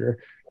blood sugar.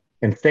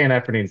 And Stan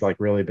is like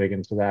really big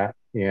into that,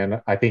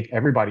 and I think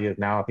everybody is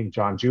now. I think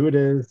John Jewett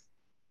is.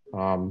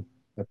 Um,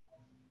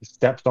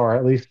 Steps are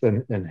at least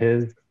in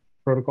his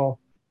protocol.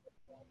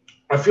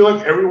 I feel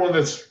like everyone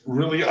that's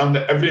really on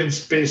the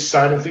evidence-based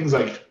side of things,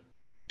 like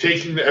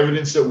taking the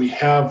evidence that we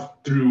have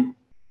through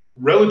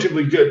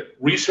relatively good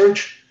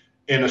research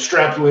and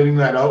extrapolating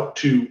that out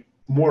to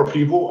more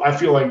people, I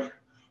feel like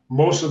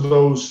most of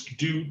those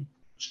do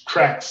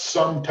track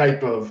some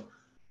type of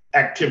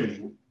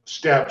activity,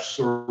 steps,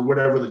 or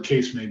whatever the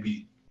case may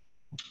be.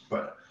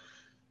 But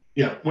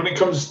yeah, when it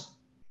comes,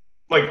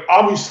 like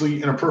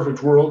obviously in a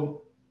perfect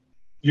world,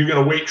 you're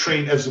going to weight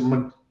train as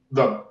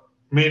the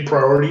main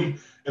priority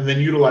and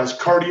then utilize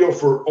cardio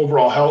for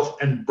overall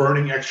health and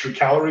burning extra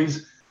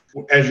calories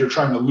as you're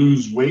trying to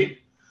lose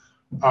weight.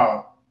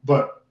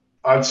 But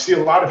I'd see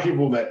a lot of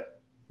people that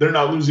they're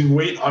not losing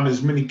weight on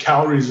as many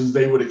calories as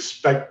they would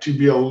expect to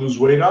be able to lose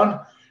weight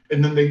on.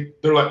 And then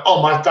they're like,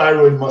 oh, my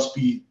thyroid must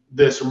be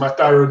this or my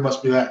thyroid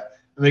must be that.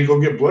 And they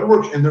go get blood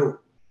work and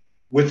they're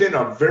within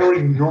a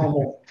very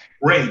normal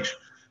range.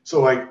 So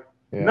like,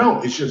 Yeah.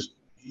 no, it's just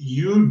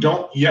you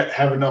don't yet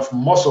have enough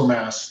muscle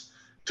mass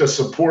to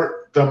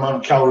support the amount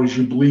of calories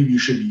you believe you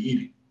should be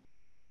eating.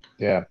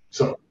 Yeah.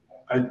 So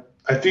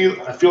I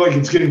feel like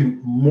it's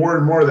getting more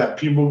and more that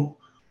people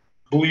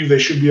believe they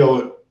should be able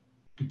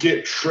to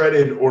get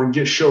shredded or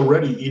get show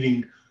ready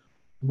eating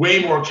way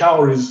more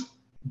calories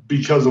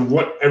because of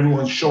what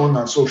everyone's showing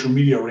on social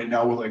media right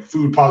now with like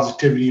food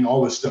positivity and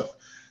all this stuff.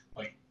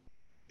 Like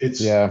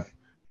it's Yeah.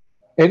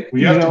 And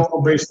we have to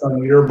go based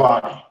on your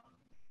body.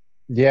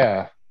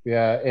 Yeah,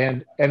 yeah,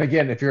 and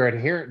again, if you're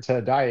adherent to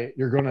a diet,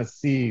 you're going to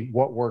see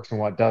what works and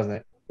what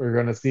doesn't. You're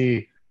going to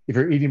see if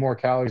you're eating more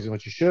calories than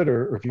what you should,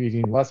 or if you're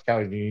eating less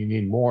calories and you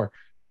need more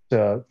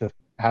to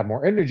have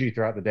more energy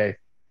throughout the day.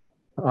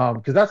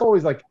 Because that's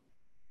always like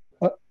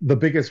the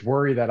biggest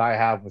worry that I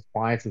have with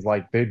clients is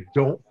like they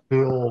don't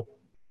feel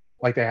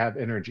like they have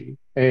energy,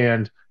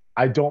 and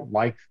I don't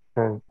like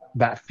for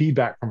that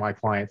feedback from my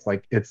clients.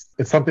 Like it's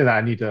something that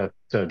I need to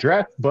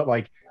address, but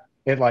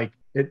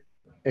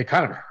it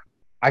kind of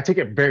I take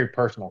it very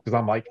personal because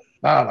I'm like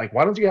why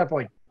don't you have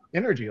like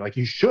energy like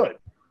you should?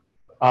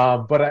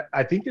 But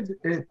I think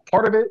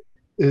part of it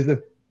is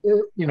that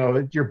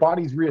your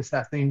body's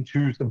reassessing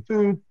to some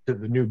food to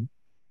the new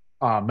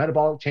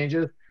metabolic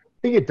changes. I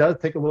think it does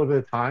take a little bit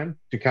of time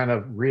to kind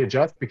of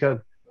readjust because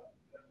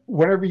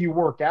whenever you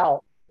work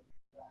out,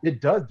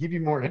 it does give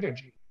you more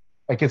energy.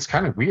 Like it's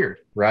kind of weird,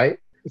 right?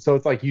 So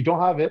it's like you don't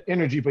have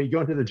energy, but you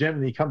go into the gym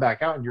and you come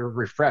back out and you're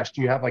refreshed.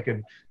 You have like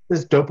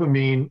this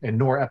dopamine and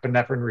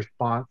norepinephrine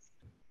response,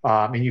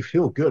 and you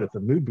feel good. It's a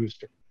mood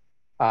booster.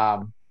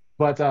 Um,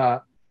 but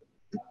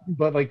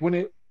like when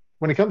it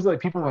comes to like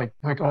people like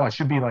oh I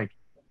should be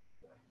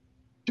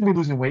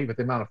losing weight with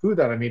the amount of food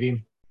that I'm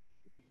eating,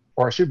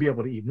 or I should be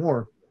able to eat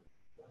more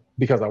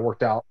because I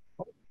worked out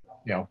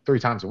 3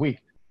 times a week.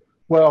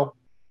 Well,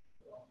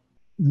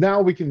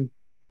 now we can.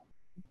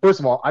 First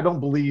of all, I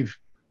don't believe.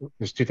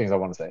 There's two things I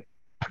want to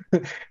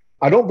say.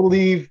 I don't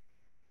believe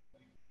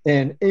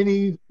in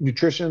any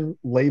nutrition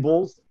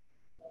labels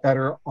that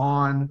are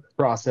on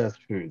processed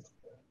foods.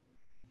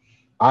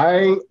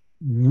 I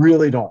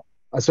really don't.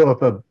 So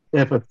if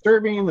a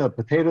serving of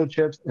potato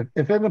chips,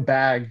 if in a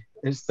bag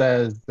it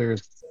says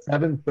there's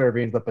 7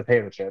 servings of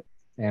potato chips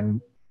and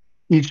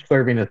each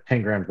serving is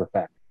 10 grams of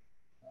fat,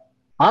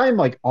 I'm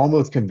like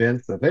almost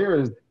convinced that there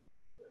is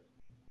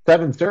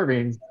 7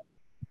 servings,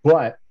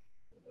 but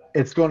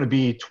it's going to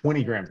be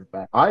 20 grams of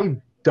fat. I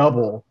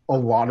double a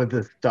lot of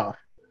this stuff,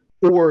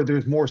 or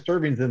there's more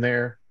servings in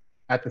there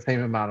at the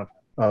same amount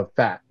of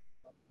fat.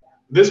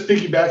 this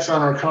piggybacks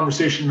on our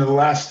conversation in the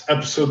last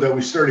episode that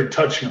we started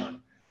touching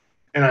on.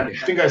 And I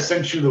think I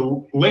sent you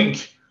the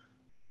link.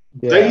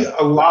 Yeah. They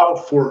allow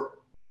for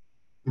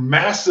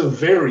massive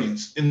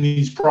variance in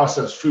these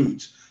processed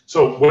foods.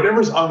 So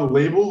whatever's on the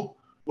label,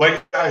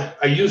 like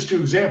I use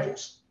two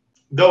examples.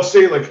 They'll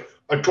say like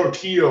a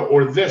tortilla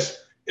or this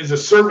is a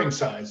serving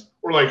size,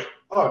 or like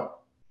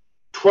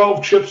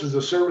 12 chips is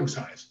a serving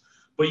size.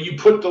 But you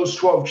put those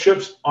 12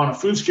 chips on a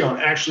food scale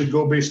and actually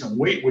go based on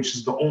weight, which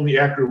is the only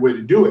accurate way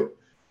to do it.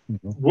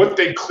 Mm-hmm. What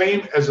they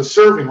claim as a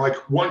serving, like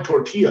one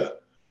tortilla,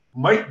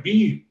 might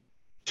be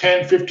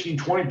 10, 15,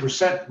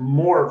 20%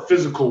 more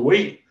physical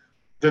weight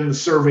than the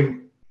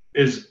serving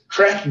is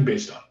tracking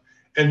based on.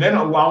 And then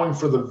allowing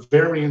for the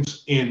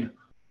variance in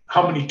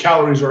how many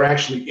calories are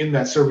actually in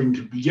that serving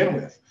to begin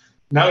with.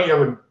 Now you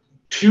have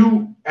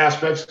two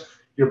aspects.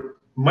 You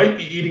might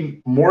be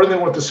eating more than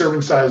what the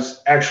serving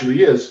size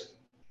actually is.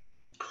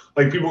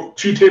 Like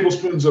 2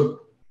 tablespoons of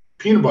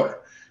peanut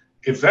butter.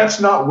 If that's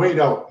not weighed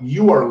out,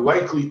 you are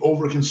likely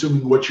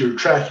over-consuming what you're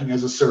tracking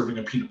as a serving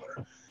of peanut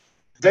butter.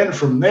 Then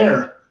from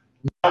there,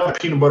 now the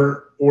peanut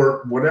butter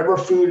or whatever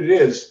food it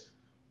is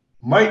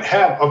might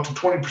have up to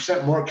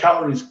 20% more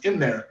calories in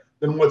there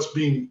than what's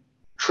being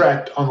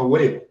tracked on the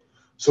label.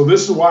 So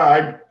this is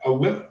why I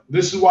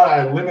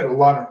limit a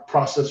lot of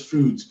processed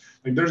foods.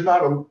 Like there's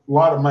not a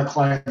lot of my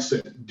clients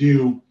that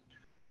do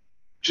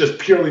just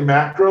purely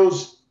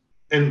macros,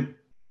 and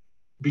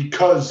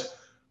because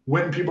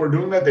when people are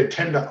doing that, they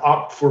tend to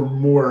opt for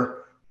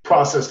more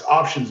processed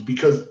options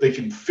because they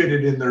can fit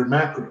it in their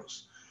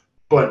macros.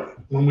 But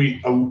when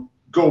we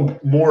go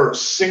more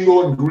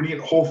single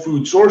ingredient whole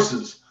food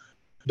sources,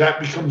 that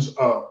becomes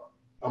a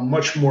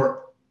much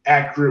more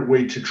accurate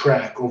way to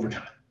track over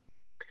time.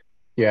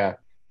 Yeah,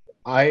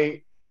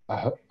 I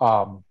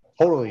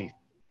totally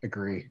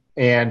agree.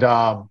 And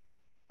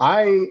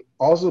I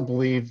also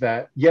believe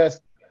that,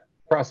 yes,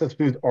 processed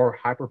foods are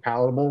hyper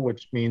palatable,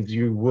 which means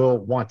you will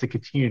want to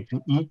continue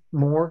to eat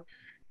more.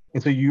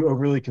 And so you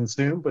overly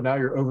consume, but now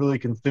you're overly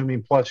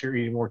consuming, plus you're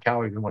eating more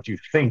calories than what you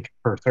think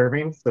per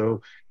serving.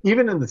 So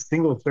even in the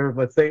single serve,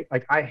 let's say,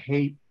 like I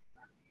hate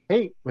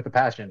with a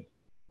passion,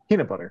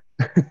 peanut butter.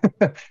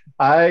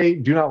 I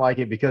do not like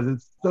it because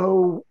it's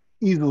so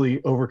easily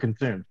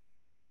overconsumed.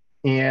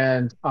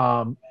 And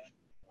for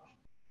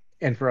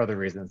other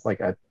reasons,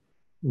 like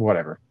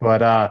whatever.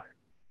 But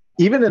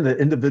even in the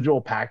individual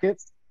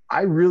packets,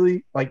 I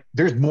really like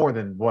there's more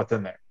than what's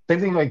in there. Same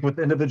thing like with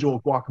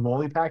individual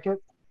guacamole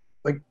packets,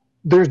 like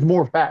there's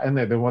more fat in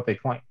there than what they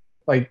claim.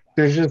 Like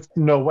there's just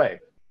no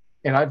way.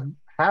 And I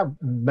have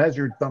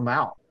measured some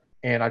out,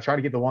 and I try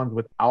to get the ones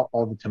without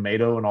all the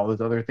tomato and all those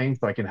other things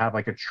so I can have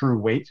like a true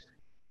weight.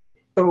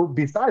 So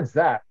besides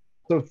that,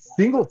 so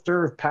single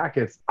serve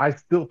packets I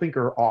still think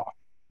are off.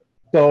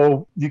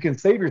 So you can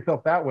save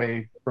yourself that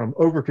way from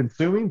over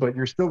consuming, but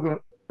you're still going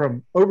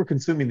from over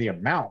consuming the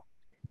amount,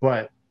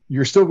 but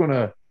you're still going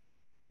to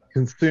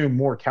consume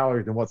more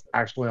calories than what's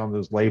actually on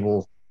those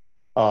labels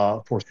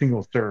for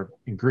single serve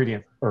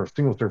ingredients or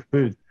single serve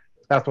foods.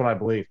 That's what I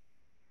believe.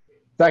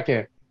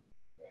 Second,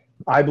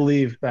 I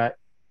believe that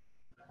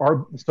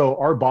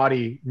our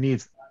body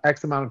needs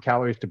X amount of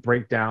calories to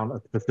break down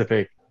a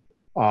specific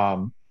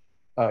fat,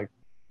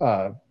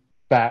 carb,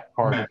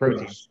 and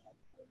protein.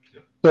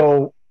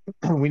 So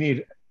we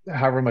need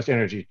however much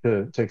energy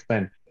to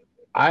expend.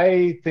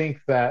 I think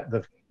that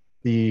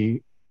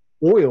the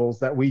oils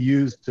that we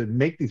use to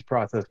make these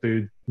processed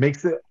foods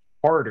makes it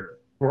harder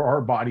for our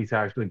body to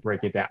actually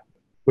break it down,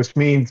 which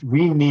means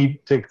we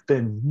need to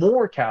expend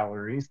more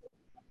calories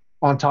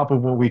on top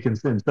of what we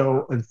consume.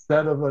 So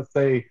instead of, let's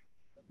say,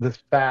 this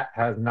fat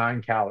has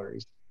 9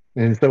 calories,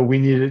 and so we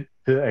needed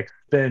to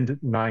expend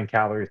 9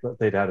 calories, let's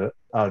say, to have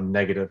a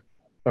negative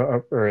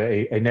or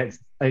a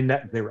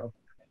net zero.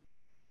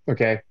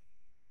 Okay.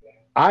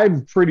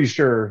 I'm pretty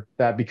sure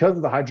that because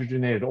of the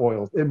hydrogenated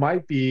oils, it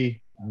might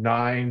be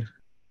 9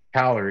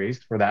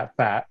 calories for that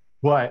fat,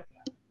 but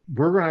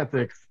we're going to have to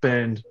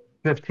expend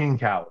 15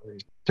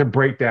 calories to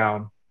break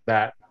down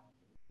that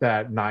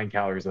 9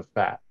 calories of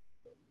fat.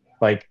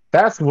 Like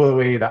that's the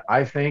way that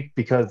I think,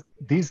 because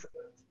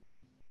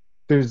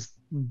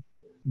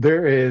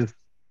there is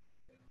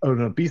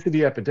an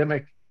obesity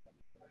epidemic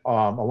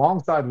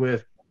alongside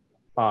with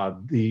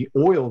the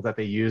oils that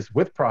they use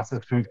with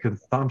processed food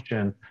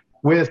consumption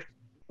with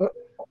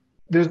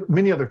there's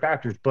many other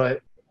factors,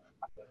 but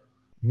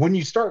when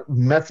you start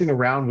messing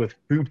around with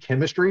food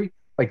chemistry,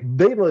 like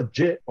they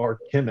legit are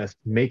chemists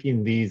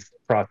making these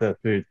processed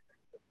foods.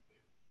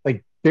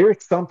 Like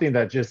there's something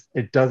that just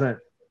it doesn't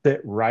sit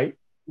right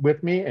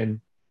with me,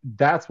 and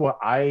that's what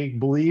I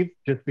believe.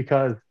 Just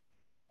because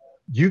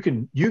you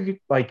can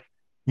like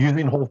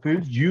using whole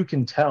foods, you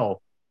can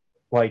tell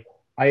like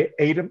I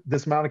ate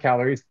this amount of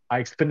calories, I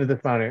expended this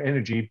amount of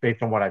energy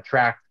based on what I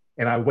tracked,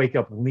 and I wake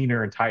up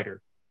leaner and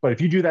tighter. But if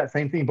you do that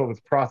same thing, but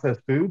with processed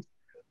foods,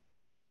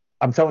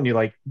 I'm telling you,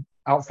 like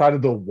outside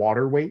of the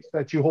water weights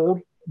that you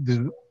hold,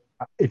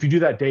 if you do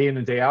that day in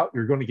and day out,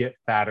 you're going to get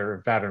fatter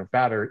and fatter and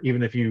fatter,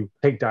 even if you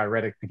take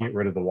diuretics to get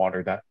rid of the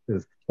water that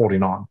is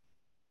holding on.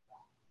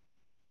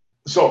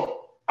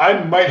 So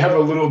I might have a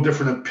little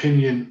different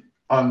opinion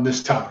on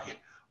this topic.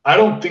 I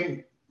don't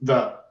think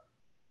the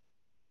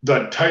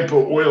type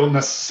of oil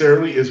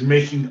necessarily is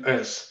making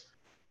us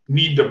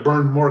need to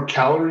burn more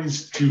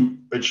calories to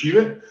achieve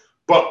it.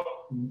 But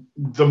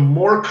the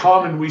more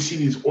common we see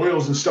these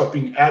oils and stuff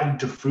being added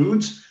to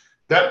foods,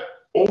 that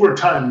over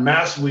time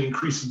massively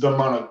increases the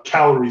amount of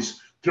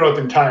calories throughout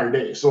the entire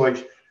day. So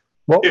like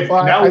Well, if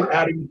now we're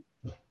adding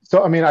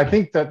so I mean, I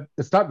think that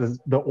it's not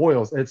the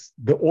oils; it's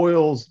the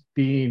oils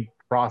being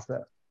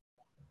processed.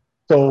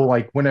 So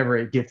like whenever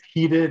it gets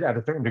heated at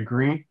a certain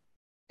degree,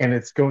 and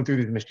it's going through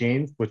these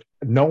machines, which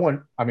no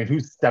one, I mean,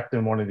 who's stepped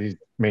in one of these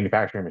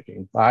manufacturing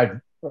machines?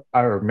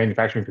 Or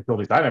manufacturing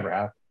facilities, I never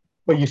have.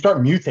 But you start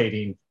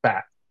mutating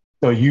fat.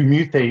 So you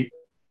mutate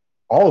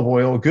olive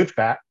oil, good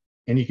fat,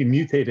 and you can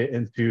mutate it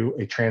into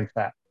a trans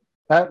fat.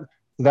 That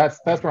that's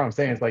what I'm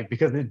saying. It's like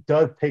because it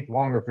does take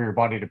longer for your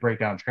body to break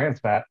down trans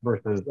fat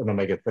versus an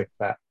omega-6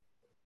 fat.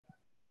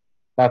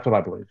 That's what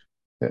I believe.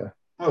 Yeah.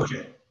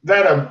 okay,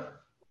 that I'm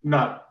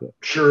not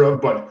sure of,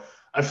 but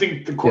I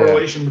think the Yeah.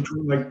 correlation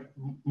between like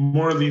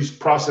more of these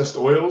processed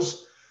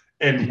oils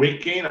and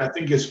weight gain, I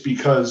think is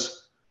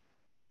because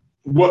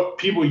what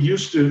people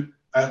used to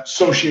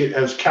associate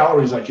as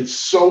calories, like it's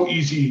so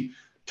easy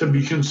to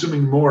be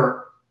consuming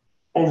more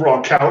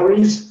overall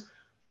calories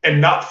and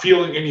not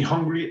feeling any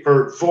hungry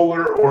or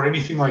fuller or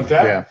anything like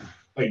Yeah. that.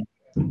 Like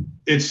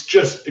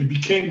it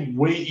became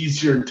way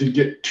easier to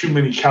get too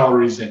many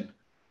calories in.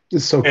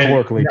 It's so And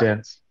calorically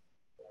dense.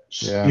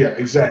 Yeah. yeah,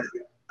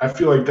 exactly. I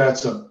feel like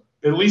that's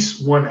at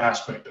least one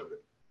aspect of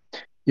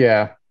it.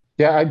 Yeah.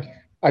 Yeah.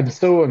 I'm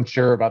so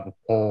unsure about the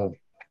whole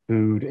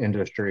food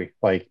industry.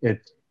 Like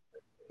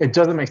it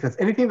doesn't make sense.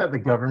 Anything that the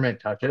government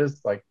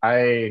touches, like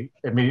I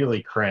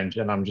immediately cringe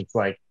and I'm just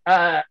like,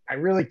 I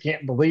really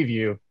can't believe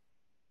you.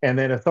 And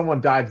then if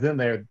someone dives in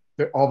there,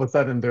 all of a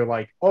sudden they're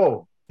like,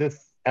 oh,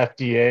 this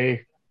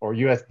FDA or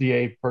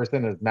USDA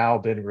person has now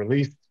been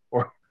released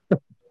or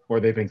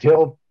they've been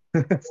killed.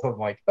 So I'm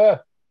like, I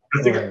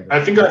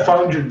think I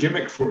found your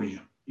gimmick for you.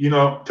 You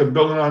know, to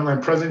build an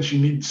online presence, you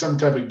need some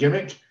type of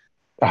gimmick.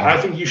 I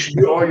uh, think you should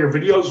do all your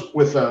videos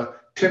with a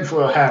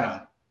tinfoil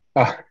hat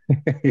on. uh,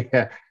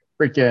 yeah,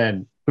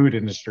 freaking food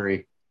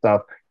industry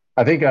stuff.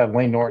 I think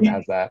Lane Norton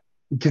has that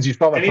because you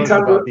saw that post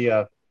Anytime about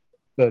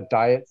the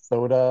diet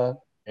soda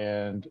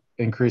and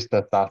increased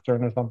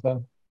testosterone or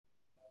something.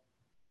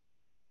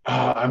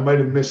 I might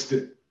have missed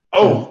it. It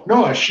was, Oh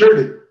no, I shared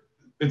it.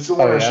 It's the oh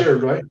one I yeah,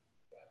 shared, right?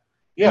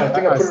 Yeah, I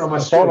think I put it on my I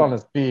saw it on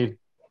story. his feed.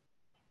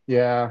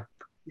 Yeah,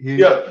 he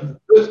Yeah,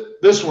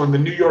 this one, the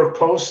New York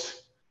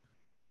Post.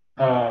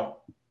 Uh,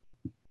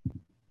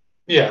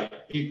 yeah,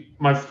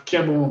 my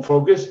camera won't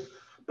focus,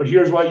 but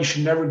here's why you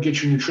should never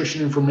get your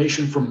nutrition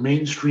information from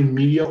mainstream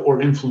media or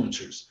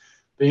influencers.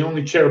 They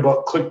only care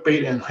about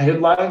clickbait and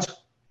headlines.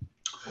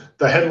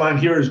 The headline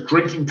here is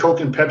drinking Coke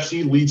and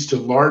Pepsi leads to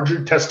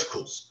larger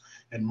testicles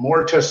and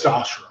more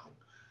testosterone.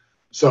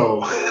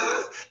 So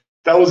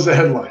that was the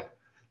headline.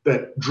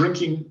 That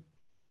drinking,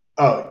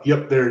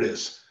 yep, there it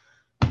is.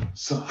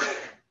 So,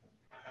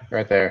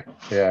 right there.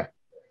 Yeah.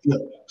 yeah.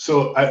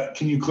 So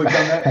can you click on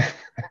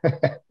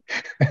that?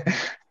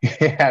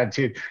 Yeah,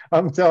 dude.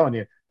 I'm telling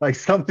you, like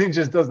something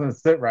just doesn't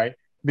sit right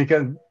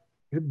because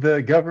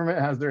the government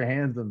has their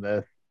hands in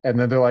this, and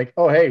then they're like,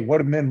 "Oh, hey, what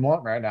do men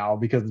want right now?"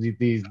 Because of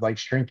these like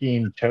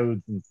shrinking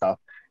chodes and stuff.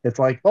 It's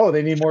like, "Oh,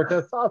 they need more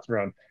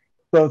testosterone."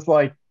 So it's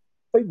like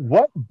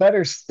what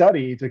better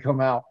study to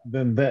come out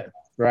than this,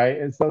 right?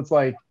 And so it's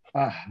like,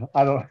 I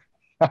don't,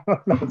 I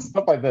don't know,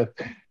 stuff like this,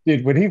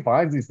 dude. When he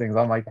finds these things,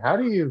 I'm like, how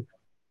do you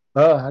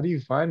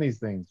find these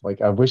things?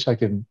 Like, I wish I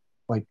could,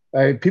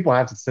 people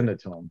have to send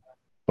it to him,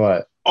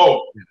 but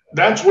Oh,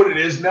 that's what it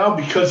is now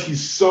because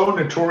he's so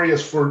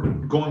notorious for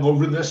going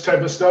over this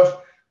type of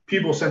stuff.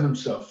 People send him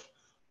stuff.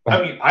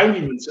 I mean,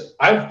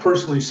 I've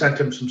personally sent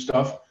him some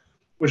stuff,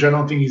 which I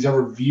don't think he's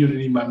ever viewed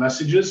any of my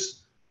messages.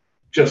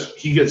 Just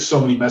he gets so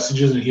many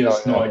messages and he oh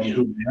has no yeah, idea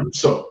who I am,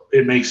 so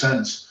it makes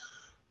sense.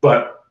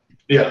 But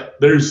yeah,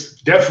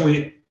 there's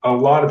definitely a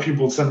lot of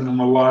people sending him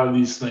a lot of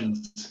these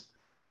things.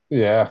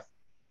 yeah.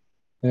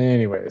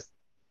 Anyways,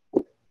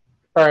 all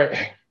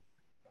right.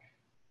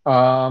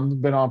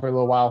 Been on for a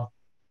little while,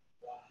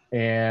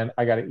 and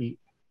I got to eat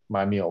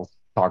my meals.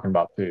 Talking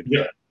about food.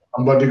 Yeah,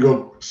 I'm about to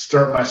go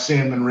start my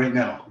salmon right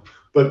now.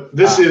 But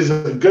this Ah, is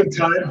a good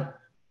time.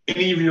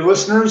 Any of your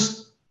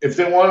listeners, if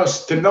they want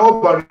us to know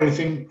about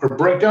anything or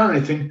break down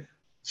anything,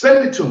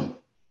 send it to them.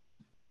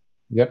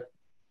 yep.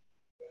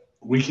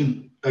 We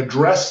can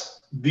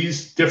address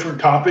these different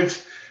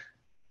topics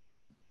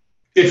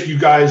if you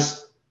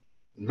guys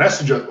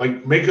message us,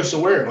 like make us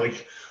aware.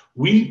 Like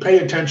we pay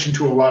attention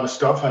to a lot of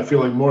stuff, I feel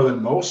like more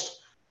than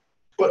most,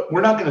 but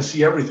we're not going to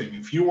see everything.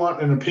 If you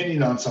want an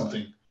opinion on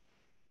something,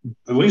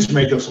 at least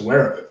make us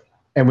aware of it.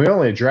 And we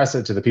only address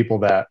it to the people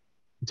that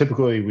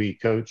typically we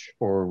coach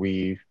or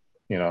we,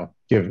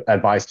 give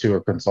advice to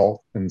or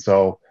consult. And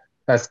so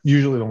that's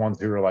usually the ones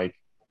who are like,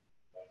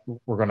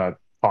 we're going to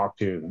talk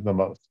to the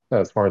most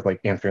as far as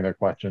like answering their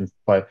questions.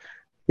 But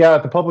yeah,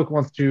 if the public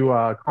wants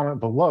to comment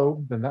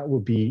below, then that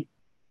would be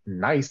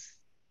nice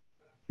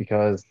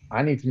because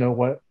I need to know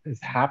what is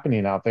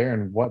happening out there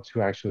and what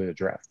to actually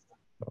address.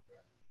 So,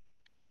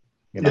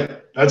 Yeah,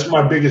 that's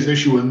my biggest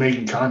issue with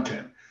making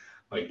content.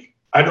 Like,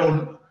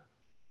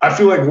 I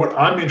feel like what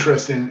I'm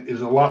interested in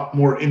is a lot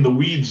more in the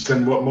weeds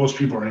than what most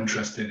people are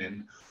interested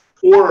in.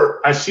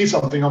 Or I see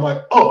something, I'm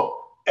like,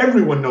 oh,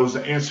 everyone knows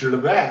the answer to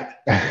that.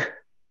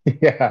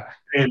 yeah.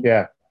 And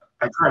Yeah.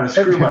 I kind of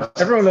screw myself.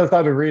 Everyone knows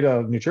how to read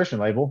a nutrition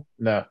label.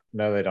 No,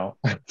 they don't.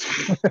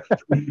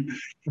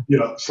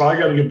 So I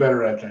got to get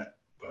better at that.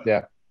 But,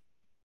 Yeah.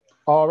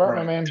 All right, all my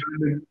right, man.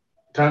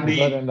 time to We'll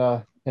go eat. ahead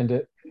and end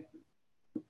it.